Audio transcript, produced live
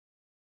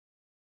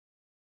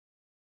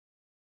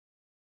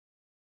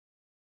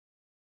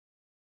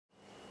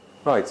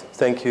Right,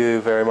 thank you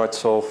very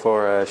much all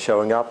for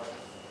showing up.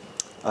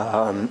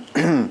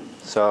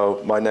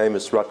 So my name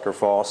is Rutger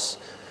Vos.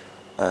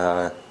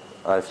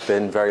 I've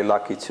been very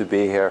lucky to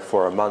be here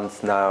for a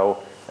month now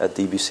at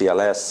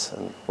DBCLS,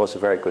 and it was a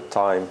very good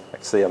time.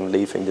 Actually, I'm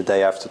leaving the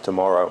day after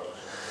tomorrow.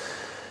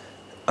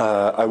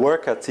 I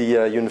work at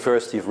the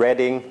University of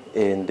Reading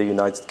in the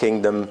United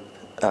Kingdom.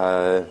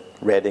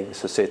 Reading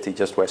is a city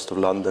just west of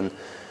London.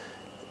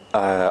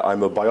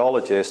 I'm a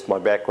biologist. My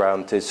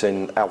background is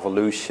in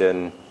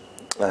evolution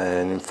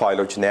and in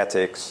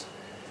phylogenetics.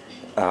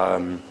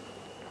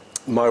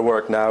 My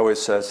work now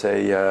is as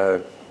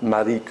a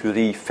Marie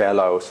Curie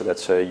fellow, so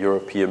that's a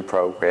European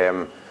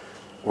program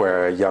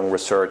where young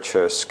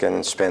researchers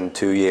can spend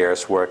 2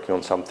 years working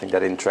on something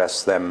that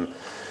interests them.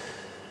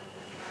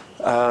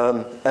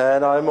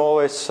 And I've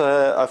always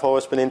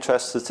been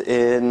interested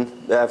in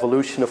the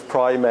evolution of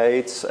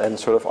primates and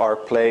sort of our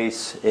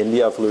place in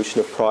the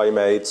evolution of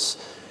primates.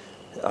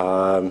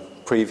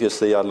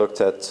 Previously, I looked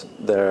at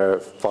their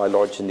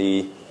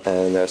phylogeny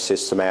and their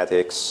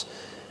systematics,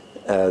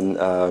 and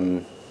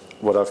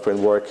what I've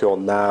been working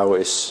on now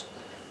is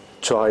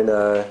trying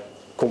to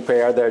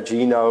compare their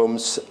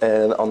genomes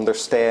and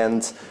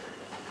understand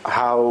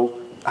how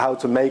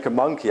to make a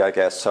monkey, I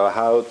guess. So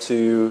how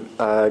to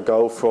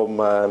go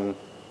from,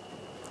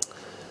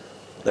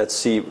 let's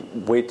see,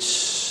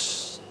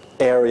 which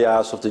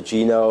areas of the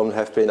genome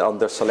have been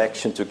under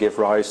selection to give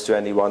rise to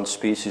any one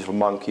species of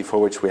monkey for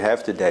which we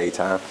have the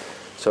data.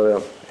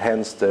 So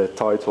hence the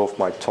title of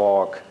my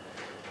talk.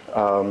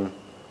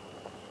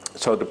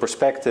 So the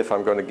perspective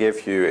I'm going to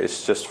give you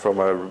is just from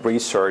a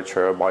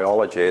researcher, a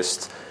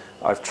biologist.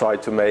 I've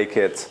tried to make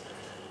it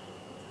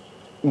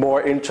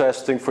more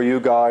interesting for you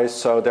guys,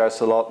 so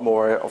there's a lot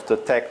more of the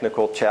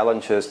technical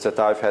challenges that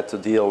I've had to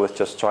deal with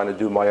just trying to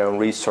do my own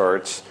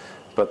research,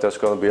 but there's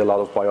going to be a lot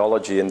of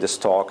biology in this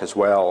talk as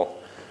well.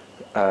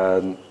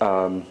 And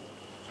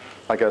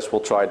I guess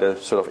we'll try to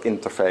sort of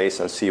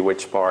interface and see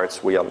which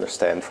parts we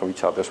understand from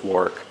each other's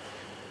work.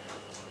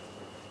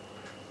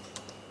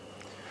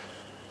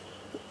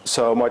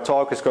 So my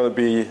talk is going to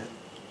be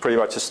pretty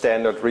much a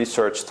standard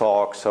research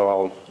talk, so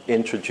I'll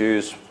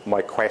introduce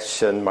my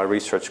question, my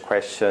research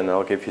question.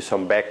 I'll give you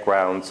some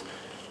background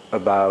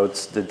about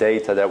the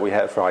data that we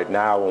have right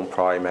now on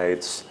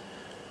primates.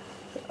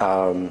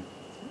 Then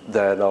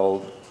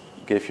I'll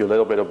give you a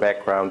little bit of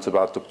background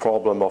about the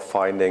problem of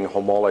finding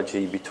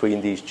homology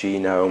between these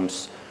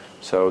genomes,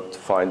 so to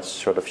find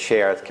sort of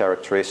shared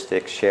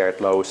characteristics, shared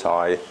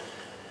loci.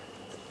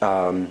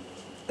 And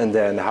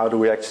then how do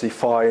we actually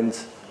find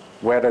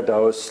whether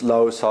those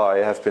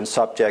loci have been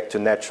subject to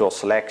natural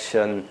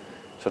selection,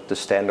 so the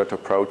standard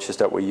approaches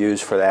that we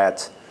use for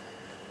that.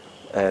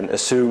 And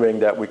assuming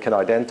that we can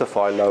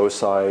identify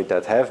loci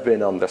that have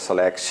been under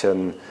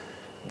selection,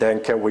 then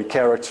can we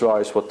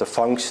characterize what the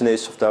function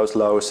is of those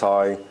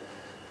loci?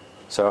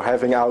 So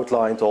having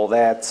outlined all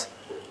that,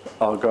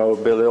 I'll go a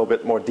little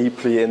bit more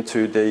deeply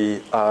into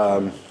the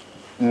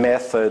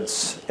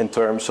methods in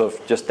terms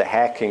of just the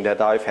hacking that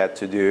I've had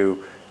to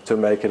do to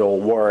make it all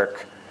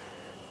work.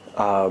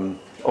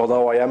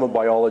 Although I am a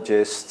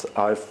biologist,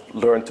 I've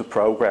learned to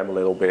program a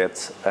little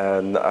bit,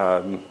 and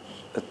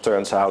it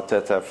turns out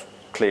that I've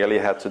clearly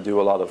had to do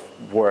a lot of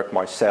work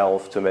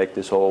myself to make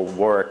this all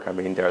work. I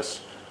mean,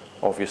 there's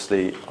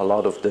obviously a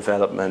lot of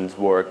development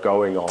work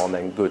going on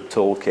and good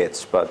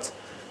toolkits, but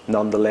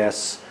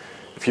nonetheless,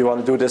 if you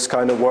want to do this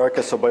kind of work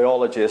as a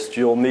biologist,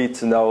 you'll need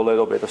to know a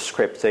little bit of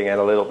scripting and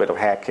a little bit of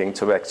hacking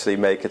to actually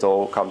make it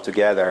all come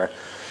together.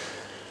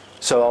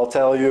 So I'll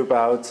tell you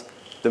about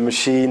the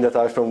machine that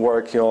I've been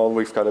working on.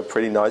 We've got a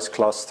pretty nice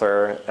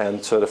cluster,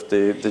 and sort of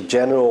the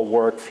general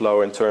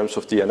workflow in terms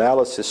of the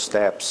analysis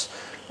steps,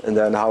 and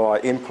then how I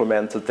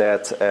implemented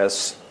that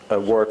as a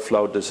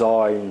workflow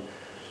design.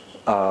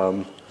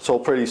 It's all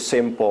pretty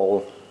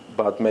simple,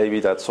 but maybe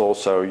that's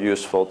also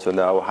useful to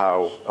know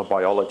how a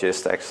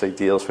biologist actually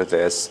deals with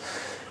this.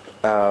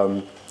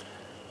 I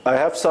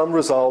have some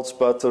results,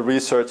 but the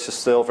research is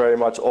still very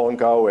much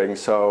ongoing,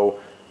 so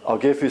I'll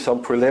give you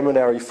some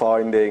preliminary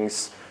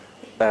findings,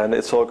 and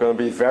it's all going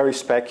to be very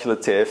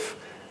speculative.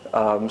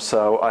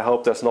 So I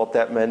hope there's not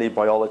that many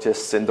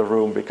biologists in the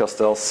room, because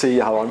they'll see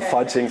how I'm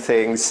fudging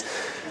things.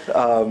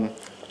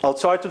 I'll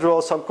try to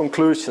draw some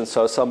conclusions,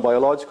 so some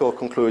biological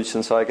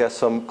conclusions, I guess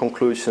some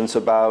conclusions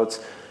about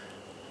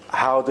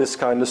how this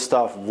kind of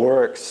stuff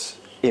works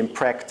in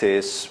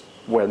practice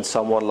when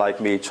someone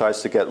like me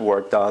tries to get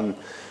work done,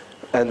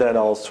 and then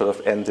I'll sort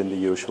of end in the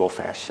usual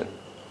fashion.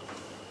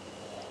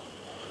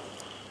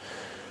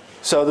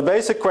 So the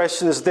basic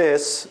question is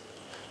this: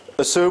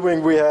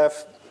 assuming we have,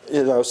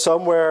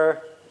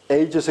 somewhere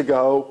ages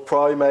ago,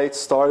 primates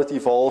started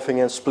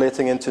evolving and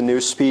splitting into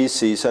new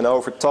species, and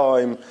over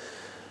time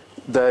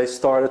they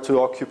started to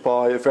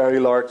occupy a very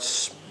large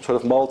sort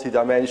of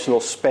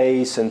multi-dimensional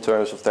space in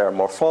terms of their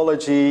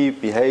morphology,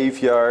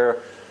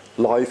 behavior,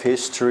 life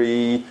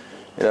history,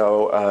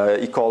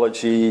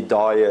 ecology,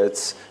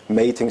 diet,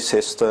 mating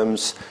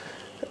systems.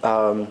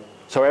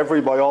 So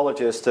every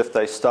biologist, if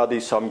they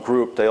study some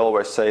group, they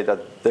always say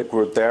that the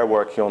group they're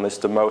working on is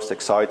the most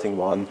exciting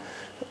one.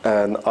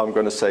 And I'm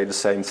going to say the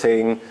same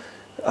thing.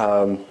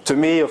 To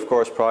me, of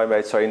course,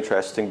 primates are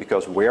interesting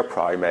because we're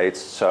primates.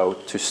 So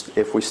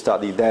if we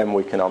study them,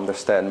 we can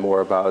understand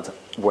more about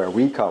where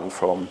we come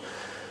from.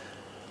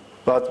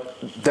 But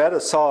that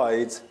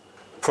aside,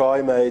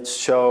 primates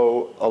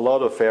show a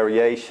lot of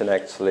variation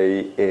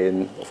actually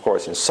in, of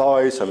course, in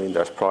size. I mean,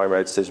 there's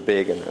primates this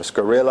big and there's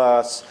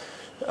gorillas.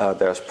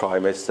 There's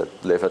primates that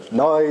live at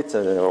night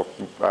and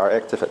are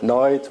active at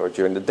night or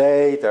during the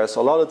day. There's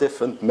a lot of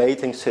different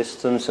mating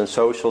systems and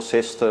social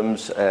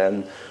systems,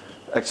 and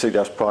actually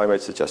there's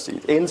primates that just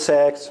eat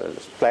insects,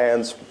 there's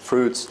plants,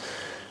 fruits.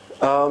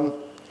 A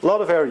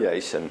lot of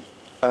variation.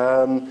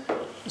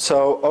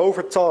 So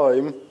over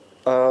time,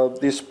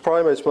 these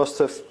primates must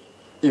have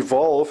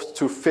evolved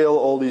to fill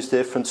all these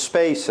different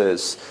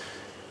spaces.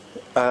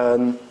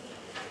 And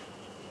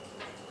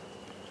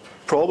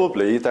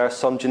probably there's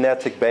some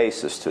genetic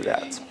basis to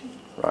that,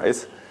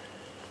 right?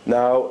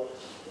 Now,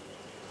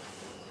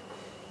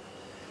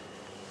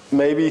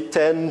 maybe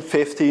 10,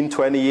 15,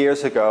 20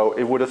 years ago,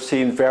 it would have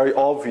seemed very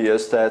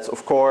obvious that,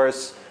 of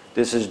course,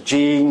 this is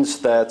genes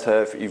that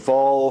have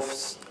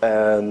evolved,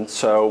 and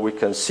so we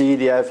can see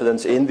the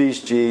evidence in these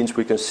genes,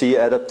 we can see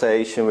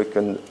adaptation, we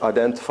can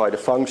identify the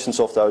functions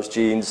of those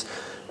genes,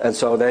 and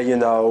so then you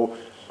know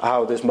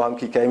how this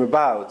monkey came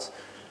about.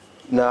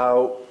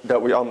 Now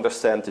that we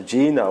understand the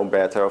genome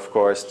better, of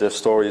course, the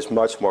story is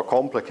much more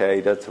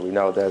complicated. We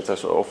know that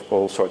there's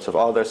all sorts of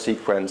other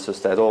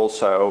sequences that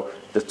also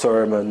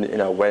determine, you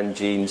know, when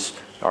genes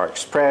are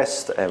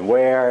expressed and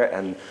where.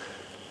 And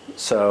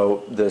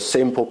so the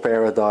simple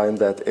paradigm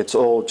that it's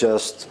all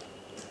just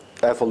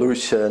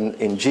evolution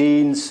in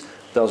genes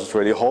doesn't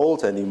really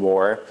hold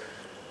anymore.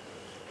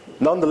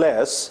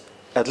 Nonetheless,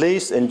 at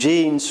least in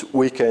genes,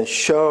 we can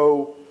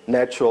show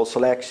natural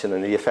selection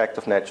and the effect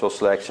of natural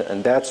selection,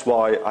 and that's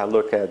why I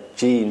look at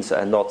genes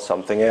and not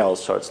something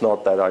else. So it's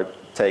not that I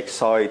take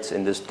sides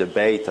in this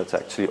debate that's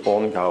actually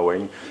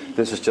ongoing.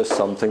 This is just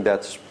something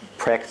that's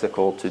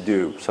practical to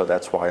do, so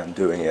that's why I'm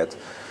doing it.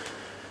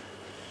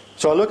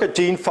 So I look at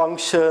gene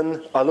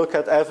function, I look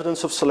at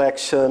evidence of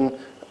selection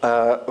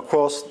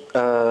across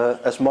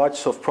as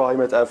much of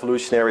primate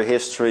evolutionary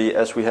history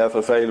as we have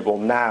available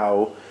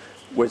now,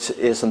 which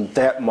isn't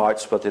that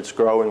much, but it's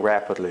growing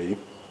rapidly.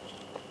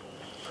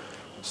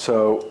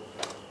 So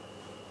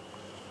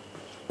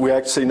we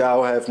actually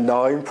now have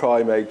 9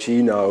 primate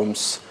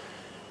genomes.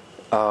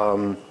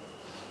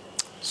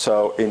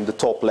 So in the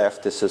top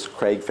left, this is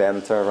Craig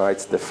Venter, right,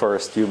 the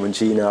first human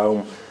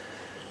genome.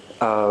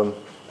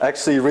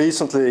 Actually,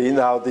 recently,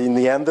 now the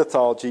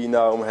Neanderthal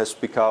genome has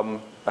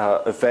become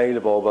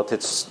available, but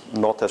it's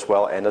not as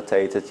well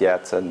annotated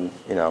yet, and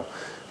you know,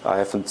 I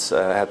haven't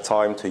had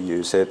time to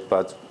use it.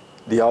 But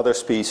the other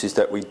species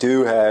that we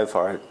do have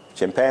are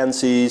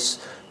chimpanzees,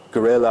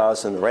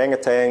 gorillas and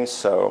orangutans,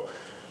 so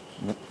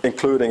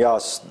including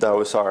us,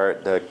 those are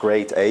the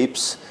great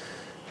apes.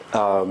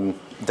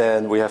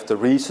 Then we have the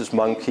rhesus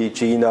monkey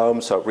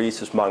genome, so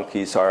rhesus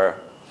monkeys are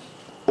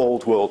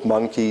old world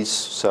monkeys,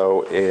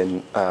 so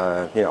in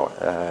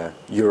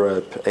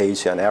Europe,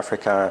 Asia and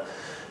Africa.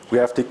 We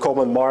have the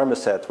common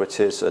marmoset, which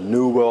is a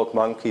new world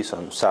monkey, so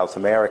in South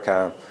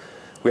America.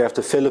 We have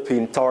the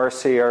Philippine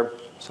tarsier,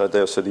 so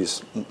those are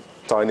these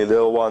tiny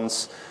little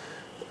ones.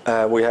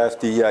 We have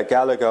the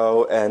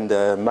galago and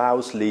the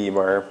mouse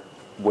lemur,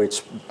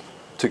 which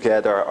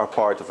together are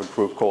part of a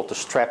group called the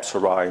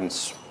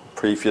strepsirrhines,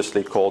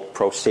 previously called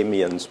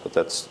prosimians, but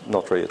that's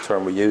not really a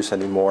term we use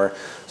anymore.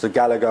 So the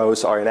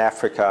galagos are in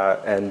Africa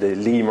and the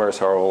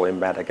lemurs are all in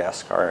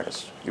Madagascar,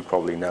 as you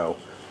probably know.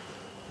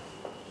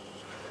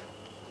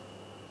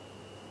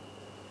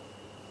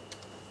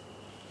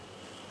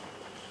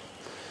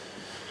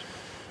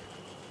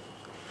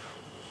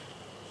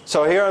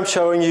 So here I'm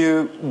showing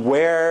you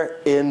where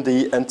in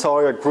the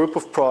entire group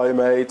of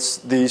primates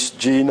these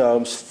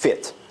genomes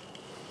fit.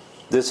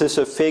 This is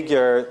a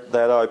figure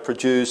that I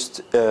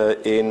produced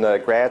in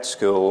grad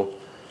school.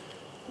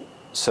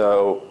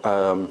 So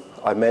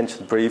I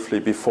mentioned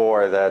briefly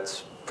before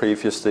that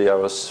previously I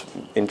was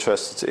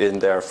interested in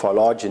their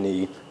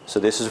phylogeny. So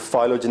this is a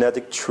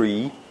phylogenetic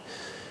tree.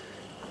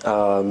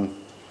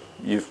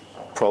 You're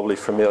probably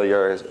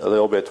familiar a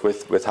little bit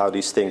with how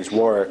these things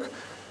work.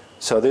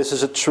 So this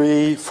is a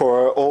tree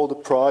for all the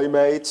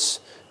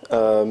primates.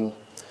 In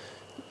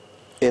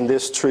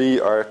this tree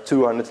are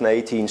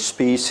 218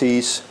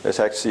 species. There's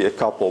actually a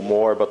couple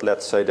more, but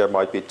let's say there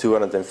might be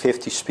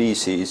 250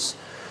 species.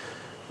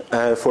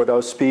 For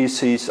those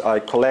species, I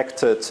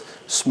collected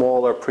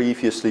smaller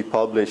previously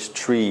published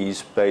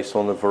trees based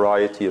on a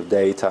variety of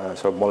data,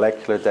 so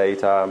molecular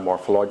data,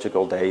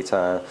 morphological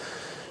data.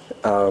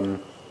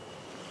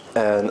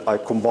 And I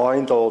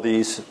combined all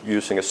these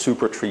using a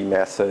supertree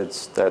method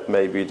that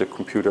maybe the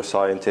computer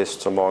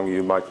scientists among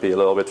you might be a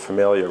little bit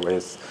familiar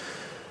with.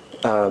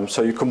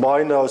 So you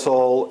combine those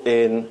all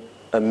in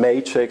a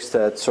matrix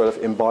that sort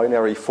of in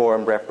binary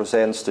form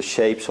represents the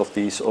shapes of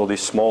all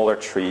these smaller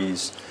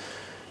trees.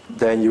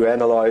 Then you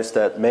analyze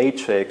that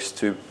matrix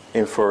to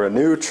infer a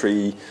new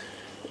tree,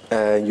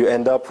 and you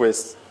end up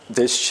with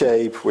this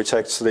shape, which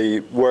actually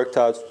worked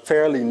out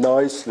fairly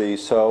nicely.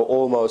 So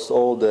almost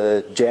all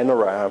the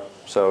genera,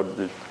 so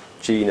the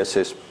genus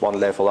is one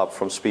level up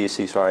from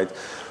species, right?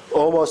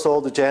 Almost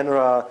all the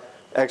genera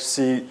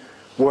actually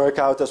work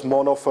out as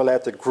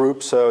monophyletic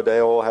groups, so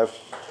they all have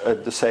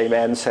the same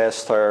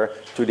ancestor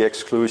to the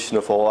exclusion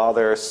of all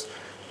others.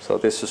 So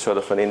this is sort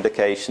of an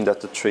indication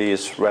that the tree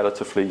is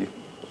relatively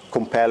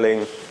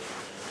compelling.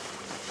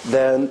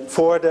 Then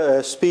for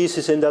the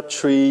species in that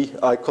tree,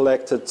 I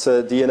collected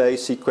DNA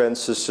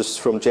sequences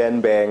just from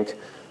GenBank,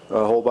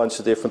 a whole bunch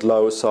of different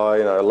loci,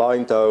 and I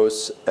aligned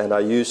those, and I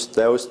used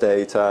those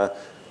data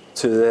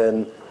to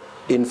then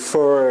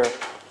infer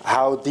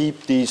how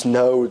deep these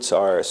nodes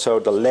are. So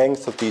the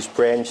length of these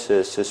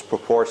branches is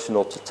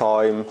proportional to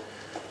time,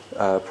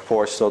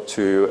 proportional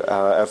to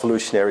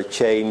evolutionary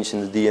change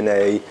in the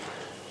DNA,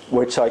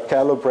 which I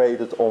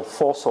calibrated on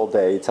fossil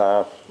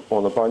data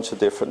on a bunch of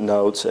different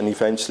nodes and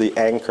eventually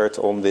anchored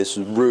on this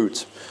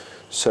root.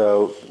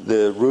 So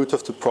the root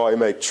of the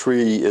primate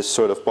tree is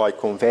sort of by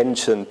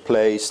convention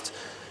placed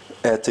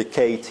at the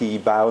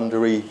KT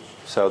boundary.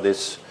 So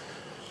this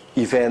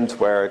event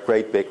where a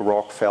great big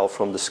rock fell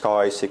from the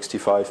sky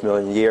 65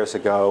 million years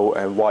ago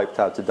and wiped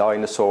out the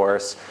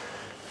dinosaurs.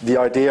 The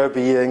idea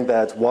being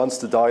that once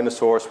the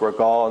dinosaurs were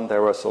gone,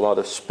 there was a lot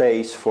of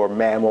space for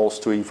mammals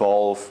to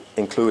evolve,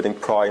 including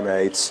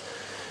primates.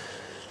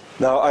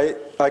 Now,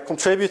 I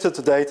contributed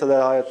the data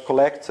that I had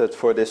collected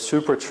for this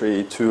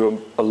supertree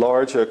to a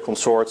larger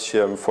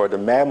consortium for the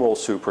mammal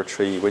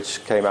supertree,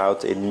 which came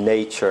out in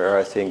Nature,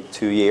 I think,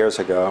 2 years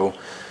ago.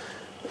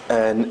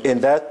 And in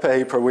that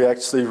paper, we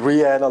actually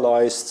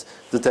reanalyzed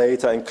the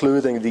data,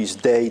 including these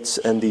dates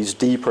and these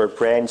deeper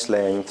branch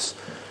lengths.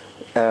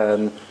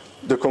 And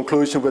the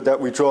conclusion that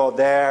we draw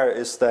there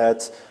is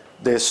that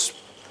this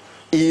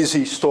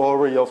easy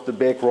story of the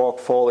big rock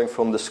falling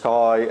from the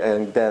sky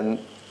and then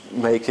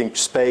making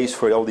space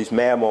for all these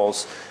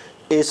mammals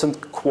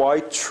isn't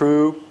quite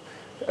true.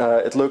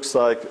 It looks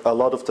like a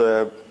lot of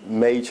the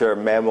major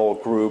mammal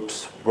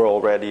groups were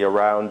already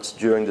around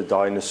during the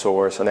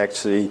dinosaurs, and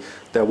actually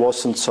there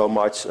wasn't so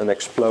much an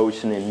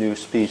explosion in new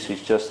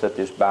species just at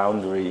this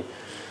boundary.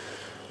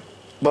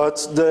 But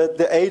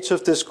the age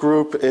of this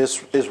group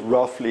is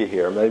roughly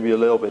here, maybe a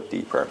little bit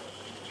deeper.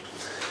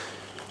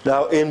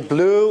 Now in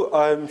blue,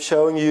 I'm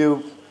showing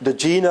you the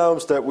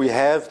genomes that we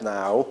have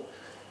now.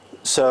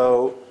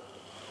 So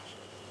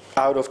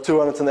out of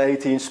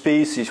 218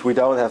 species, we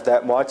don't have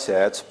that much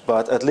yet,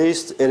 but at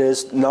least it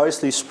is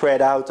nicely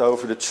spread out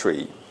over the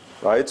tree,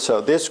 right?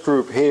 So this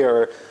group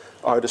here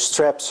are the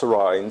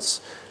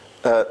strepsirrhines.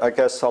 I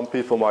guess some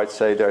people might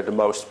say they're the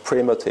most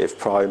primitive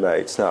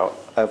primates. Now,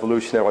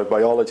 evolutionary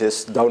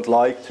biologists don't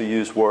like to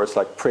use words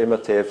like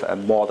primitive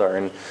and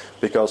modern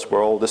because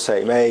we're all the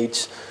same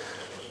age.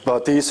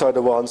 But these are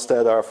the ones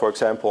that are, for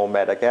example, in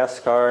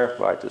Madagascar,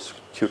 right? These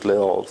cute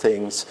little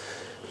things.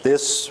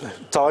 This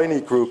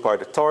tiny group are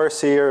the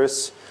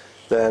tarsiers.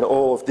 Then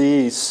all of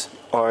these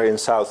are in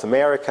South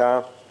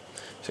America,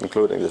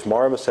 including this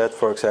marmoset,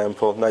 for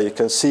example. Now you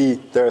can see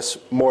there's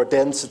more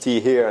density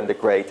here in the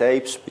great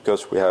apes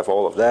because we have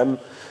all of them.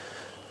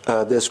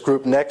 This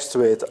group next to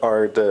it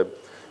are the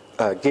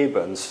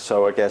gibbons,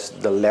 so I guess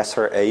the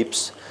lesser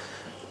apes.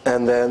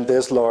 And then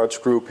this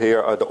large group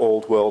here are the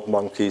old world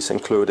monkeys,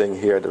 including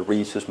here the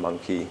rhesus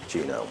monkey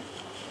genome.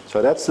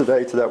 So that's the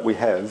data that we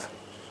have.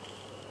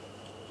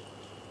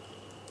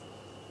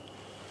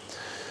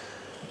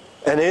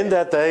 And in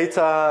that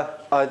data,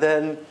 I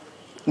then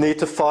need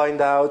to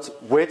find out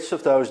which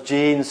of those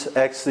genes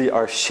actually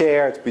are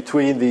shared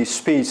between these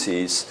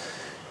species.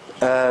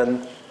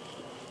 And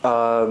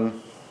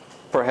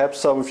perhaps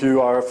some of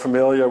you are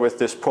familiar with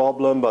this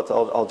problem, but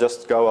I'll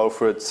just go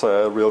over it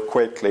real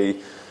quickly.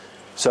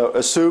 So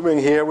assuming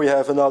here we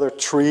have another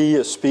tree,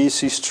 a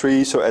species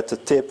tree, so at the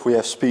tip we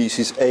have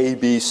species A,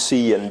 B,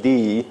 C, and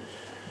D.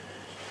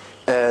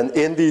 And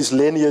in these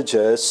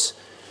lineages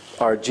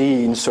are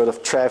genes sort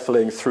of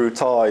traveling through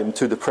time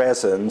to the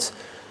present.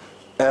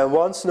 And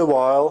once in a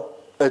while,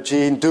 a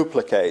gene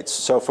duplicates.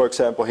 So for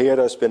example, here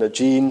there's been a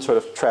gene sort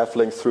of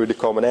traveling through the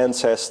common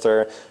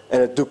ancestor,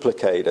 and it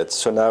duplicated.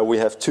 So now we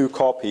have two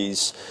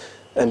copies,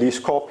 and these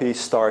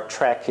copies start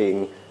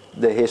tracking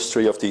the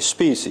history of these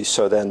species.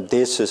 So then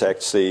this is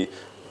actually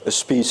a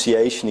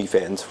speciation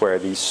event where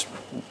these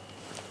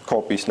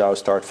copies now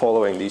start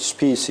following these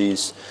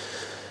species.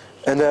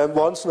 And then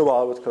once in a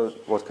while,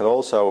 what can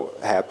also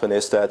happen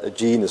is that a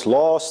gene is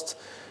lost.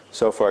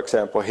 So for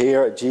example,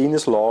 here a gene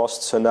is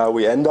lost, so now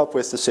we end up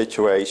with the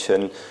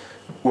situation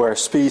where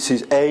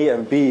species A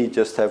and B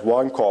just have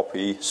one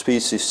copy,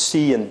 species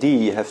C and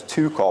D have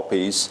two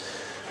copies,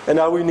 and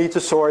now we need to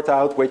sort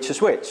out which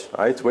is which,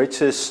 right?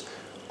 Which is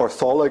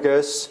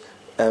orthologous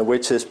and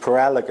which is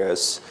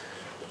paralogous.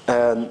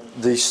 And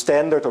the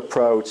standard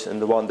approach,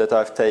 and the one that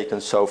I've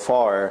taken so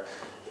far,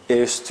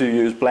 is to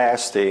use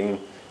blasting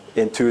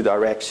in two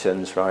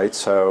directions, right?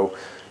 So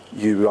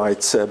you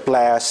might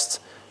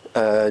blast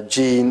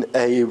gene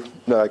A,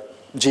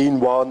 gene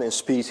 1 in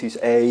species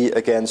A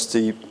against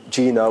the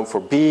genome for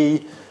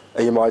B,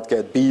 and you might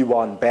get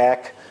B1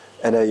 back,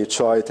 and then you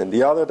try it in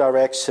the other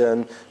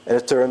direction, and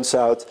it turns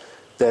out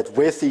that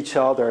with each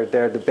other,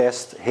 they're the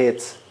best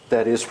hit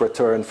that is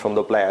returned from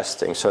the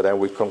blasting. So then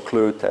we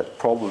conclude that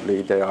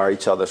probably they are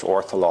each other's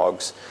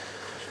orthologs.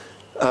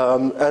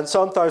 And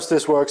sometimes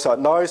this works out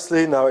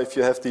nicely. Now, if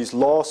you have these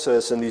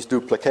losses and these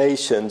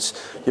duplications,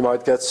 you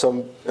might get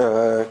some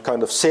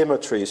kind of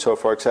symmetry. So,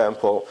 for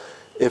example,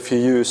 if you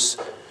use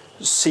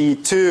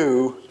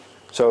C2,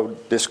 so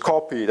this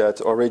copy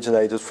that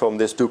originated from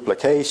this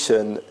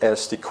duplication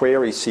as the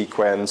query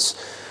sequence,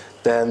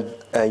 then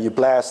you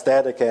blast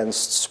that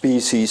against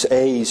species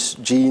A's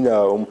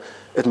genome,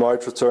 it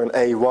might return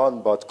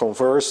A1, but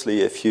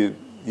conversely, if you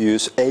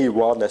use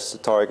A1 as the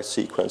target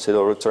sequence, it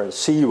will return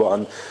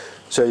C1.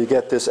 So you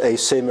get this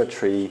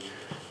asymmetry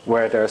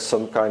where there's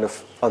some kind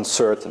of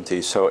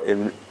uncertainty. So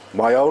in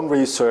my own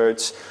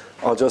research,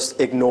 I'll just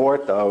ignore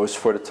those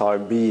for the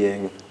time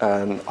being,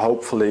 and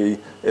hopefully,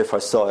 if I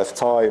still have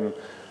time,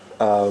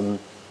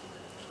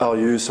 I'll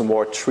use a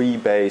more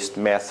tree-based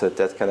method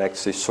that can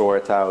actually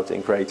sort out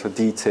in greater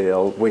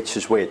detail which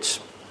is which.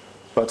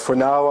 But for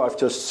now, I've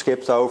just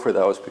skipped over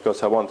those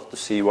because I wanted to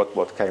see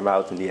what came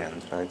out in the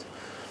end, right?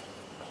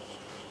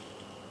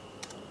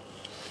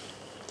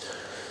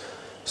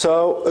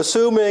 So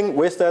assuming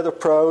with that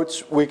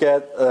approach we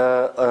get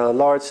a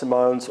large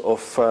amount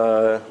of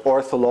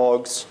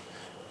orthologs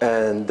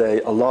and they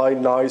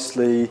align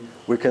nicely,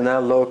 we can now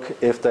look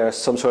if there's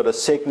some sort of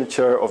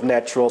signature of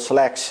natural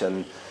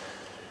selection.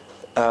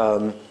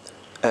 And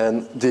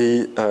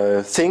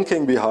the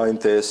thinking behind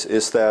this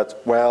is that,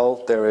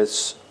 well, there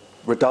is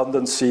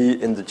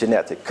redundancy in the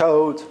genetic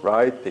code,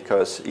 right?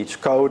 Because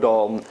each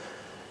codon,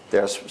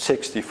 there's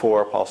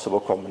 64 possible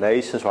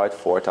combinations, right?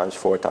 4 times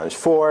 4 times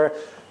 4.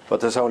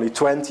 But there's only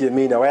 20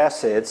 amino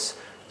acids,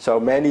 so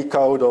many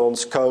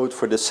codons code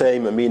for the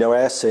same amino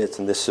acid,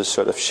 and this is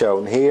sort of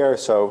shown here.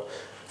 So,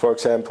 for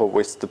example,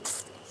 with the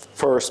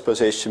first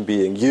position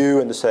being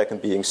U and the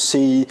second being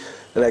C,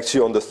 and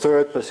actually on the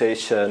third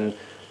position,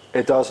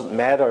 it doesn't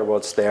matter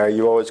what's there,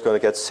 you're always going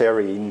to get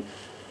serine.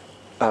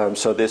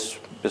 So this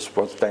is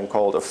what's then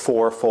called a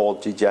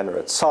four-fold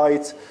degenerate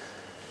site.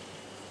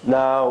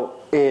 Now,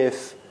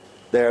 if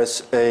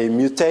there's a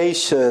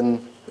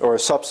mutation or a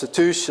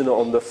substitution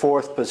on the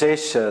fourth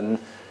position,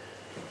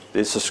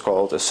 this is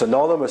called a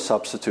synonymous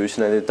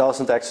substitution, and it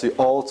doesn't actually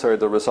alter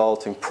the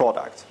resulting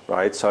product,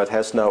 right? So it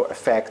has no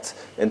effect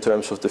in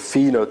terms of the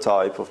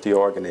phenotype of the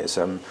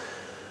organism.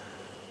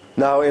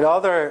 Now, in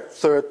other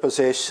third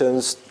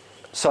positions,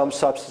 some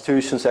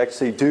substitutions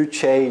actually do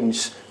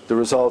change the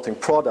resulting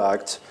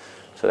product,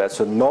 so that's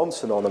a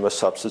non-synonymous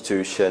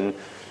substitution,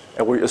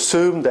 and we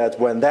assume that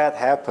when that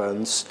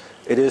happens,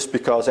 it is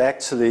because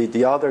actually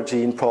the other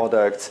gene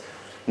product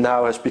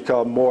now has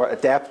become more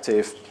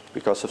adaptive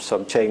because of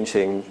some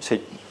changing,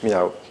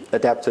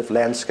 adaptive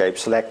landscape,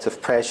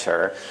 selective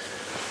pressure.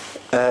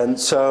 And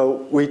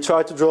so we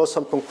try to draw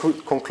some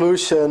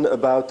conclusion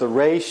about the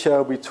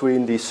ratio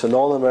between the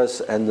synonymous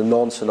and the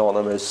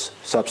non-synonymous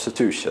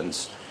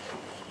substitutions.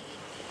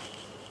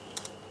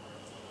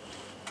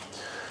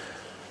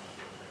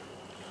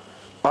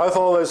 I've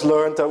always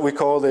learned that we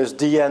call this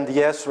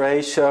DNDS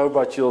ratio,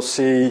 but you'll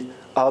see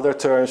other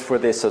terms for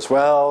this as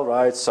well,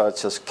 right,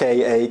 such as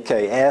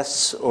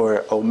KAKS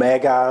or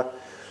omega.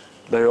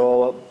 They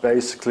all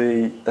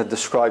basically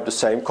describe the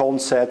same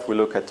concept. We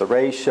look at the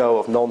ratio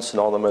of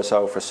non-synonymous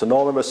over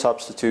synonymous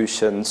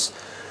substitutions.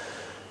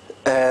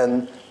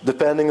 And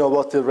depending on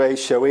what the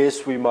ratio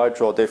is, we might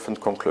draw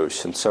different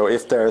conclusions. So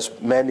if there's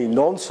many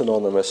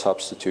non-synonymous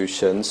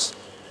substitutions,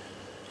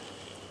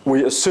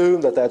 we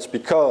assume that that's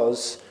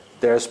because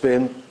there's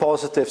been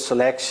positive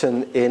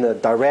selection in a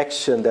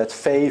direction that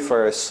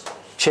favors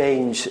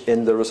change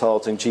in the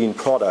resulting gene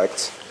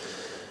product.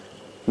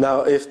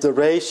 Now, if the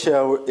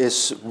ratio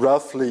is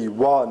roughly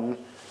 1,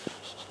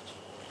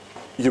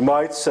 you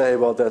might say,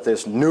 well, that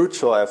is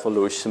neutral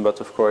evolution, but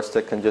of course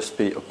there can just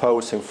be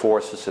opposing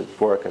forces at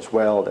work as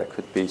well. There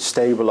could be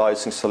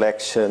stabilizing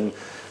selection,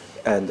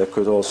 and there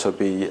could also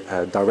be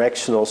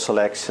directional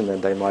selection,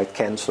 and they might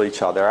cancel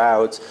each other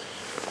out.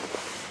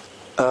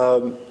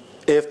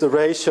 If the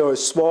ratio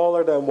is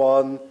smaller than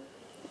 1,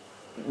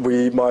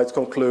 we might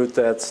conclude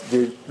that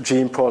the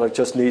gene product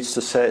just needs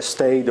to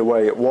stay the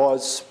way it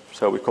was.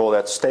 So we call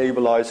that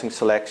stabilizing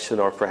selection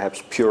or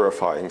perhaps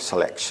purifying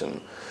selection.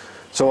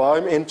 So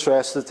I'm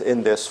interested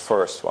in this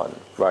first one,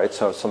 right?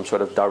 So some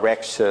sort of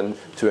direction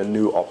to a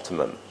new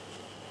optimum.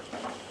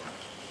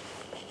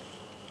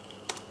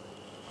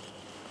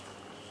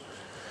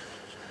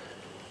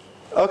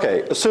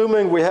 Okay,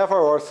 assuming we have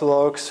our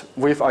orthologs,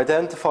 we've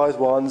identified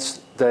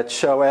ones that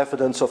show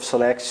evidence of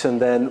selection,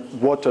 then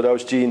what do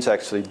those genes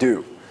actually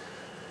do?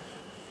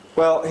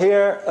 Well,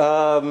 here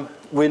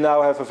we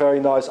now have a very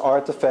nice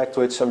artifact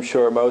which I'm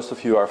sure most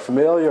of you are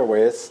familiar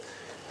with,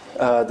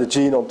 the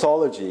gene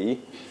ontology.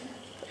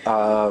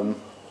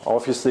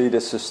 Obviously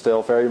this is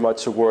still very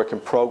much a work in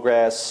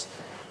progress,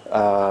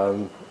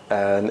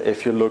 And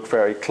if you look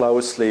very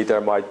closely, there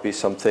might be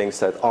some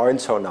things that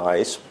aren't so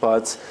nice.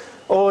 But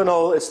all in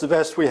all, it's the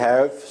best we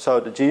have.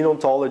 So the gene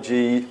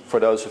ontology, for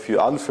those of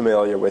you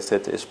unfamiliar with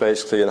it, is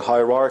basically a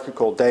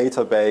hierarchical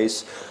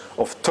database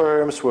of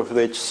terms with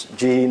which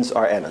genes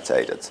are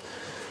annotated.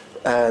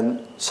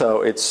 And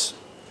so it's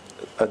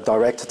a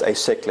directed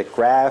acyclic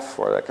graph,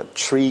 or like a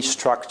tree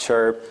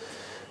structure.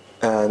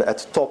 And at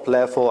the top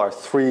level are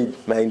three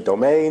main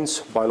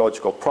domains: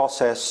 biological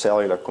process,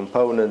 cellular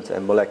component,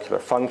 and molecular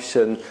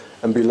function.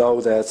 And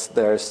below that,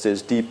 there's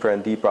this deeper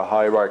and deeper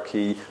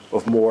hierarchy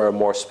of more and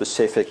more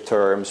specific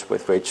terms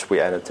with which we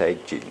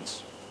annotate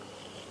genes.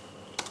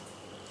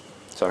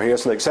 So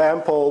here's an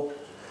example.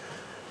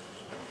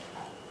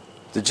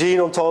 The gene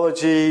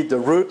ontology, the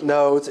root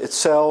node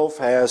itself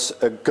has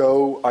a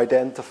Go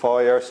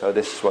identifier. So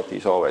this is what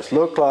these always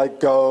look like,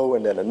 Go,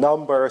 and then a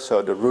number.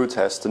 So the root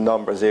has the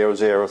number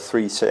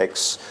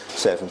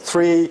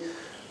 003673.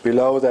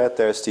 Below that,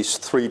 there's these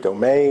three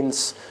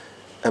domains.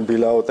 And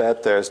below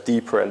that, there's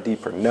deeper and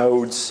deeper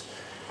nodes.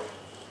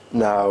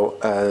 Now,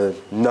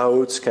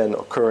 nodes can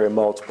occur in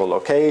multiple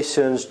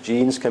locations.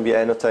 Genes can be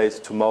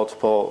annotated to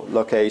multiple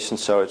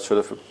locations. So it's sort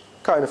of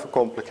kind of a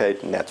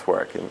complicated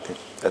network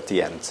at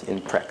the end in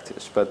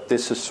practice. But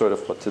this is sort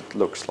of what it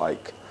looks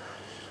like.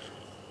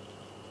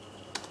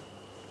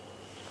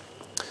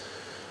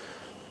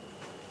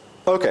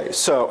 Okay,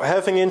 so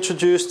having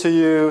introduced to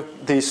you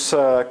these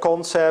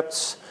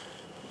concepts,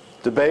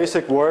 the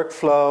basic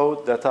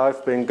workflow that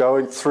I've been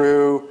going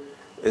through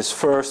is,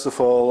 first of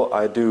all,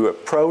 I do a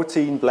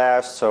protein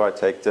blast. So I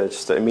take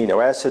just the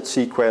amino acid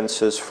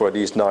sequences for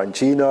these 9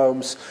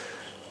 genomes,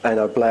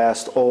 and I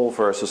blast all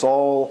versus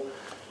all.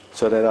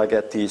 So then I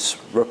get these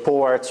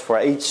reports for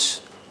each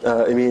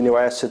amino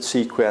acid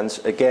sequence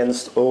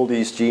against all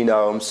these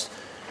genomes.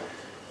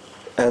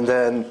 And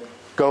then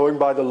going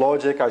by the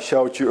logic I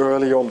showed you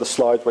earlier on the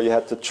slide where you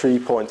had the tree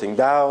pointing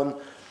down,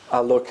 I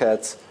look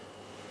at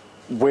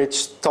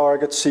which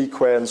target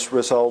sequence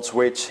results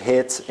which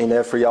hit in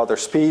every other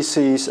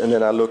species, and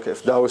then I look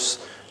if those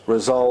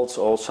results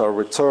also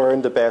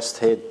return the best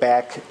hit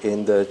back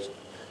in the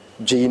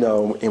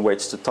genome in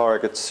which the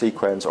target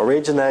sequence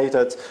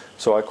originated.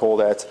 So I call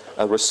that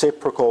a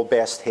reciprocal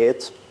best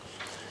hit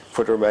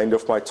for the remainder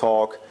of my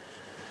talk.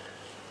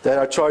 Then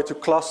I try to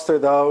cluster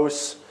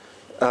those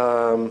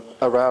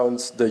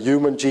around the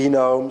human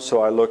genome.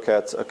 So I look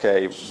at,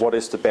 okay, what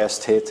is the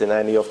best hit in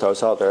any of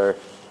those other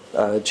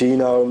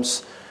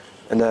genomes,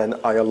 and then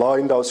I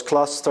align those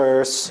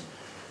clusters,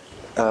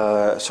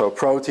 so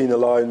protein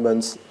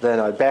alignment.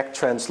 Then I back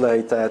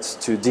translate that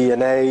to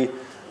DNA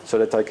so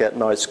that I get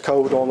nice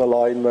codon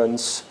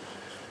alignments,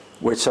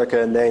 which I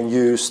can then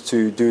use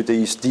to do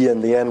these D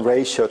and the N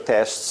ratio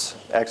tests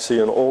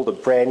actually on all the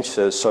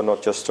branches, so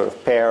not just sort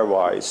of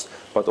pairwise,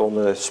 but on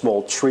a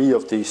small tree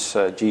of these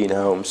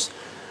genomes.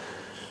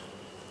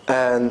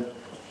 And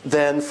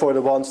then for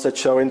the ones that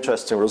show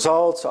interesting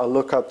results, I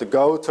look up the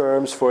Go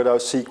terms for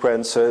those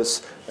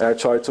sequences, and I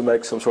try to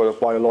make some sort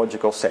of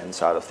biological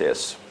sense out of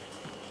this.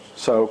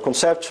 So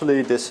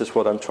conceptually, this is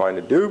what I'm trying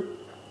to do.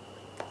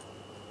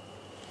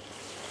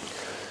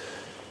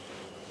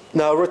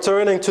 Now,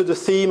 returning to the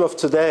theme of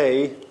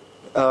today,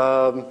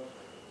 of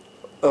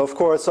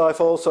course,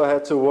 I've also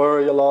had to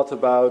worry a lot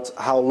about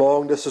how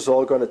long this is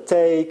all going to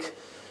take,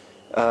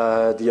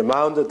 the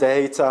amount of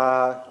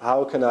data,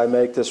 how can I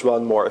make this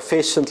run more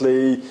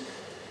efficiently.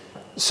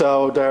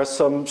 So there are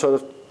some sort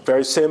of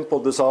very simple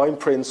design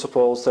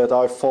principles that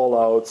I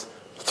followed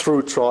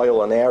through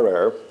trial and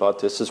error, but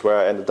this is where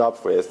I ended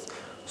up with.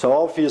 So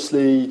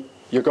obviously,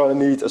 you're going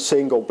to need a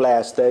single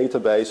blast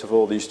database of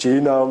all these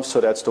genomes, so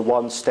that's the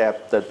one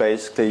step that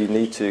basically you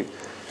need to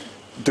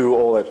do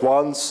all at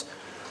once.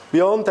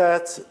 Beyond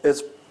that,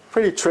 it's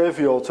pretty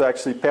trivial to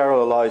actually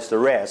parallelize the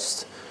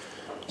rest.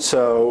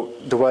 So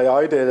the way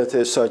I did it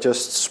is I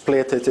just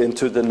split it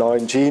into the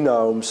 9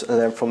 genomes, and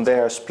then from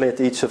there split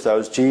each of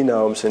those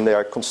genomes in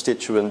their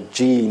constituent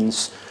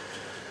genes.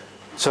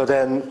 So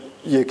then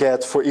you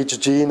get for each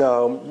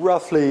genome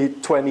roughly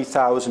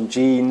 20,000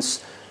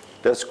 genes.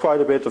 There's quite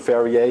a bit of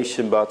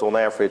variation, but on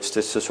average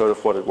this is sort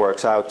of what it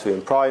works out to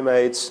in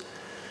primates.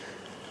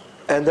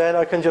 And then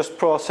I can just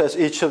process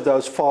each of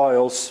those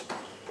files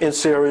in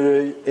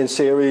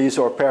series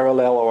or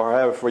parallel or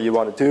however you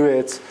want to do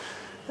it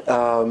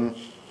on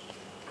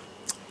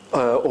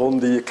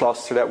the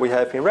cluster that we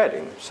have in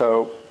Reading.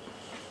 So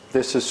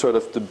this is sort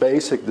of the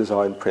basic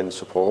design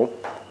principle.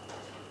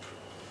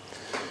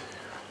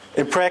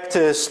 In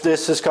practice,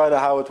 this is kind of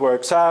how it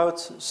works out.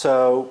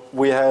 So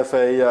we have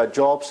a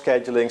job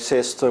scheduling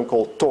system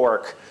called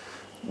Torque,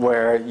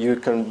 where you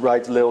can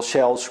write a little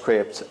shell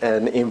script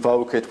and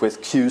invoke it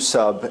with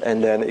qsub,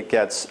 and then it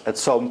gets, at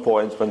some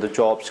point when the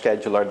job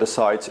scheduler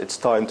decides it's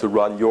time to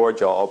run your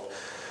job,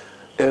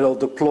 it'll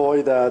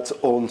deploy that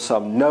on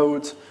some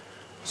node.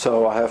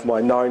 So I have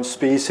my 9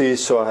 species,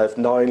 so I have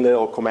 9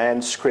 little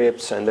command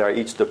scripts, and they're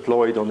each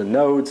deployed on a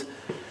node.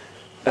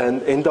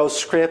 And in those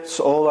scripts,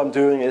 all I'm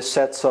doing is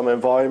set some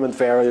environment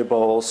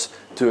variables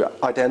to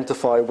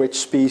identify which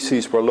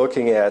species we're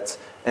looking at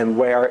and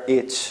where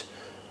each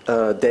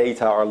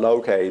data are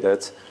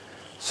located.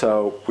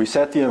 So we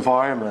set the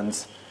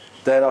environment.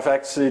 Then I've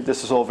actually,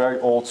 this is all very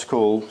old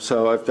school,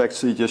 so I've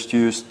actually just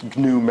used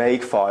GNU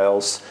make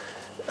files.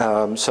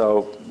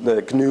 So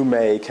the GNU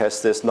make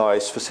has this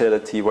nice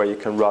facility where you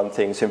can run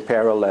things in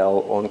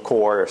parallel on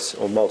cores,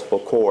 on multiple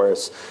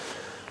cores.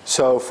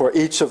 So for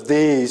each of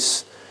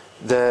these,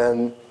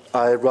 then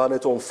I run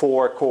it on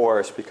 4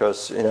 cores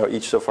because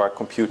each of our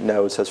compute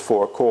nodes has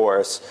 4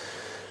 cores.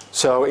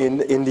 So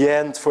in the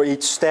end, for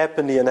each step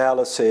in the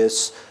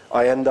analysis,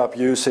 I end up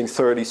using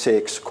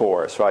 36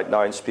 cores, right?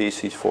 9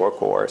 species, 4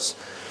 cores.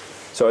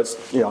 So it's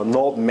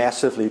not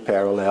massively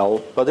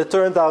parallel, but it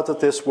turned out that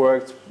this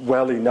worked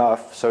well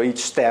enough. So each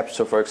step,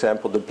 so for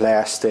example, the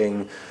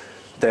blasting,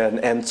 then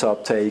ends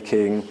up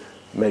taking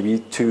maybe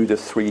 2 to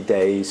 3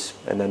 days,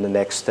 and then the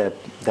next step,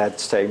 that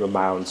same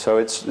amount. So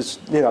it's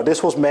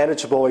this was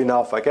manageable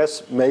enough. I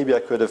guess maybe I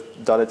could have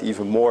done it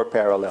even more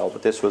parallel,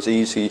 but this was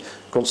easy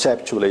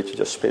conceptually to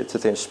just split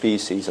it in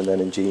species and then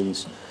in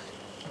genes.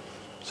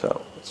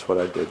 So that's what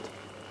I did.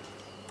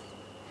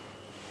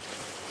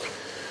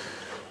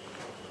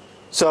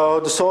 So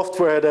the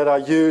software that I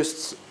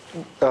used,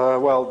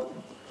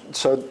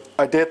 so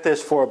I did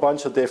this for a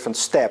bunch of different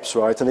steps,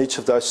 right? And each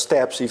of those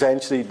steps,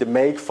 eventually the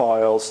make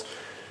files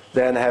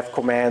then have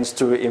commands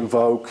to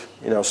invoke,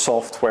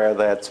 software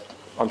that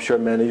I'm sure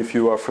many of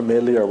you are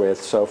familiar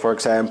with. So for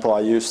example,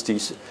 I use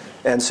these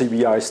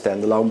NCBI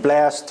standalone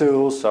BLAST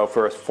tools. So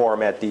first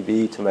format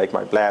DB to make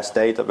my BLAST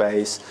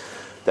database,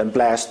 then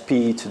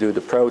BLAST-P to do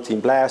the protein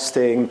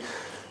blasting,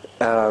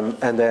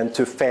 and then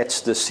to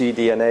fetch the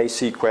cDNA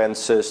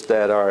sequences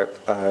that are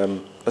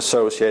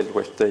associated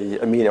with the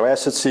amino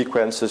acid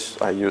sequences.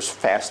 I use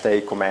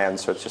FASTA command,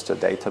 so it's just a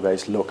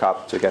database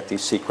lookup to get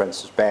these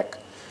sequences back.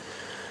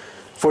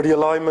 For the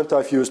alignment,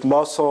 I've used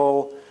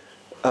muscle.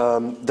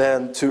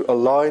 Then to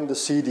align the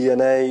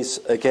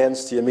cDNAs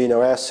against the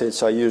amino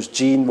acids, I use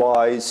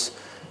GeneWise,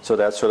 so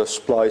that sort of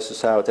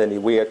splices out any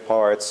weird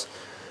parts.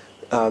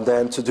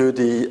 Then to do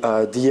the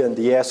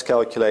DNDS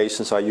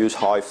calculations, I use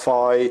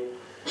HiFi.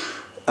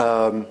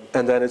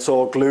 And then it's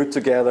all glued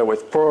together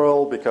with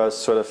Perl because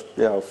sort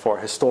of, for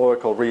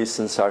historical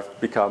reasons, I've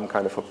become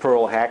kind of a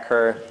Perl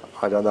hacker.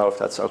 I don't know if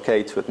that's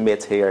okay to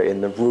admit here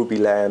in the Ruby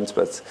land,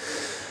 but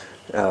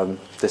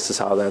this is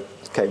how that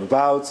came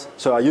about.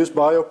 So I use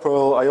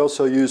BioPerl. I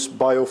also use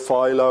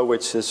BioPhilo,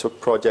 which is a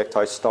project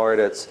I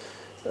started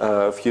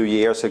a few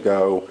years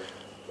ago.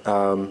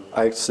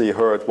 I actually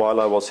heard while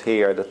I was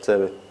here that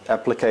the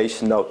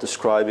application note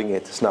describing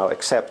it is now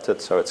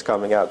accepted, so it's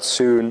coming out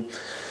soon.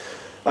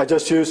 I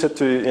just use it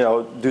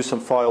to do some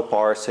file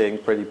parsing,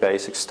 pretty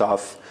basic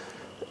stuff.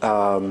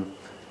 Now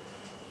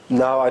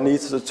I need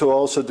to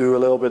also do a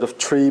little bit of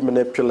tree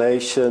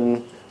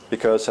manipulation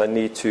because I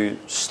need to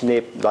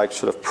snip, like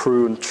sort of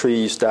prune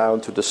trees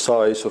down to the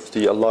size of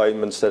the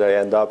alignments that I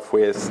end up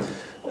with.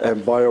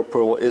 And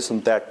BioPerl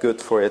isn't that good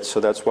for it,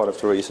 so that's one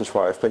of the reasons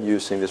why I've been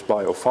using this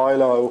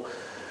BioPhilo.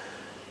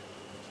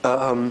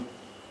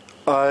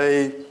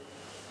 I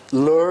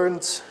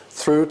learned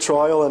through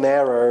trial and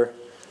error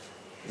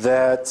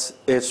that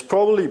it's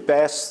probably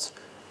best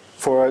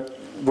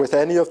with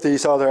any of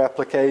these other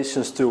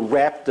applications to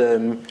wrap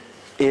them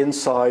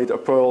inside a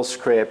Perl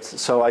script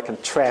so I can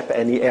trap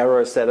any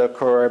errors that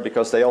occur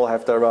because they all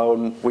have their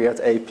own weird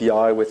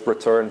API with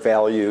return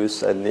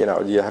values, and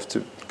you have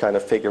to kind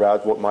of figure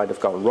out what might have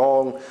gone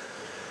wrong.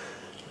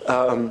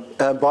 And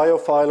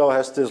BioPhilo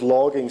has this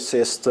logging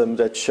system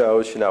that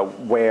shows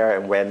where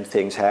and when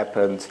things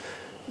happened.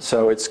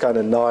 So it's kind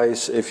of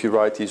nice if you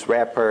write these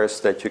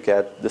wrappers that you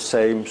get the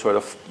same sort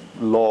of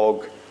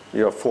log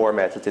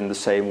formatted in the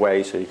same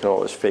way, so you can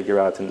always figure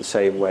out in the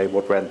same way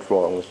what went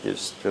wrong.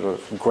 Just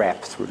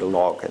grab through the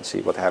log and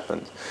see what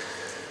happened.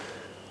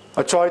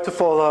 I try to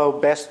follow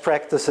best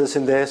practices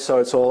in this, so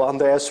it's all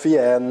under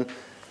SVN.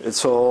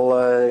 It's all,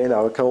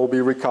 it can all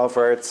be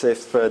recovered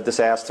if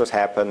disasters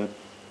happen.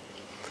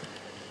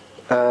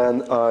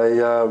 And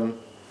I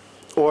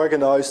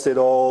organized it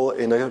all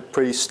in a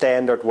pretty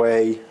standard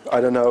way. I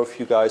don't know if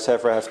you guys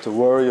ever have to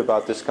worry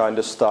about this kind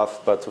of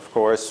stuff, but of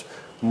course,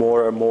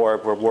 more and more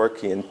we're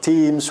working in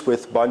teams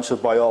with a bunch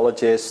of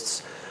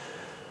biologists.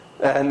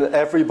 And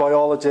every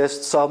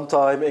biologist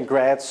sometime in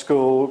grad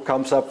school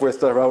comes up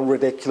with their own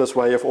ridiculous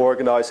way of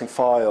organizing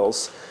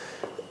files.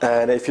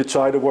 And if you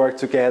try to work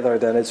together,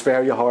 then it's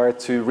very hard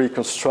to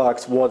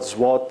reconstruct what's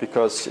what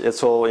because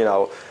it's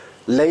all,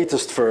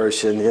 latest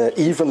version,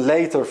 even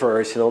later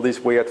version, all these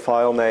weird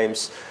file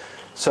names.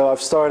 So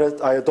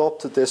I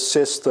adopted this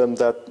system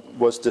that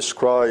was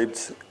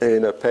described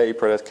in a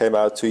paper that came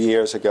out 2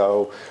 years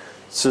ago.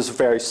 It's just a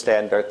very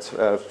standard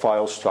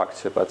file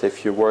structure, but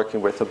if you're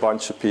working with a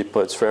bunch of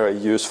people, it's very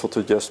useful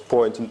to just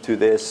point into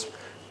this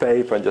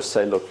paper and just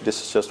say, look,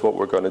 this is just what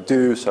we're going to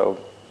do. So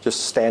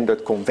just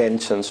standard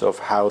conventions of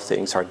how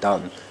things are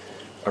done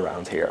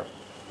around here.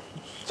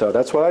 So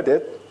that's what I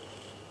did.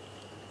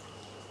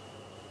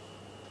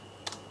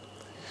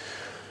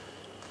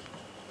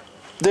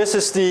 This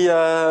is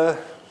the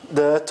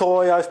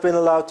toy I've been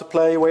allowed to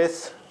play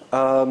with.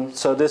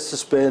 So this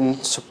has been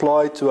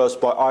supplied to us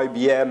by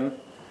IBM.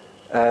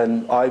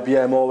 And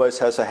IBM always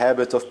has a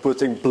habit of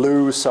putting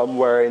blue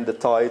somewhere in the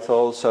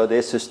title. So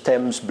this is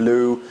Thames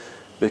Blue,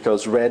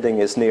 because Reading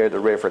is near the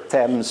River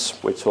Thames,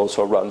 which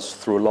also runs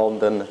through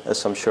London,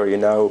 as I'm sure you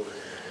know.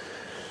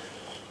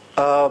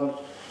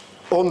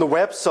 On the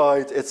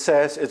website, it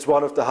says it's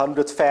one of the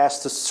 100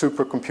 fastest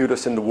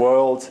supercomputers in the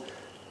world.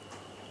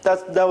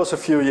 That was a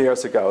few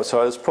years ago,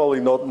 so it's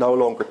probably no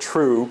longer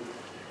true.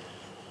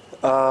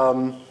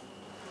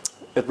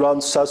 It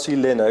runs SUSE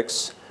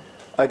Linux.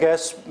 I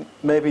guess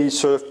maybe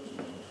sort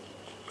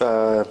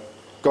of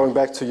going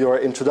back to your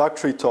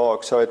introductory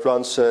talk, so it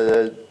runs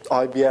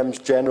IBM's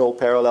general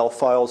parallel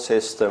file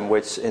system,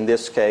 which in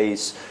this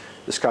case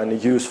is kind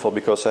of useful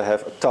because I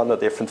have a ton of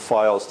different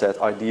files that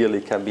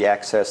ideally can be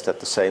accessed at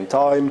the same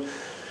time.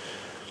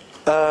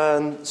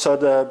 And so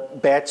the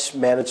batch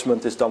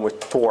management is done with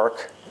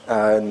Torque,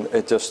 and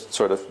it just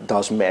sort of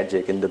does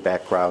magic in the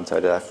background.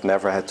 I've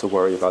never had to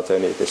worry about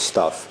any of this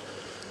stuff.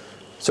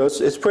 So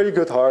it's pretty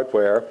good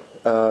hardware.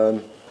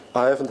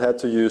 I haven't had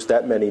to use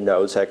that many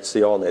nodes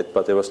actually on it,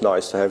 but it was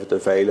nice to have it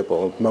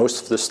available.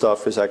 Most of the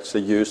stuff is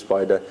actually used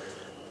by the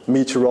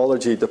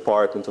meteorology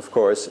department, of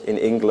course, in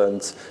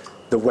England.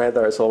 The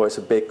weather is always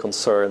a big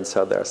concern,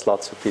 so there's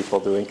lots of people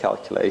doing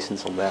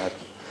calculations on that.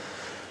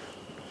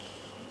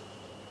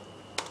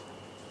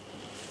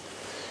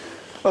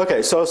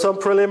 Okay, so some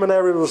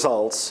preliminary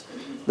results.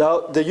 Now,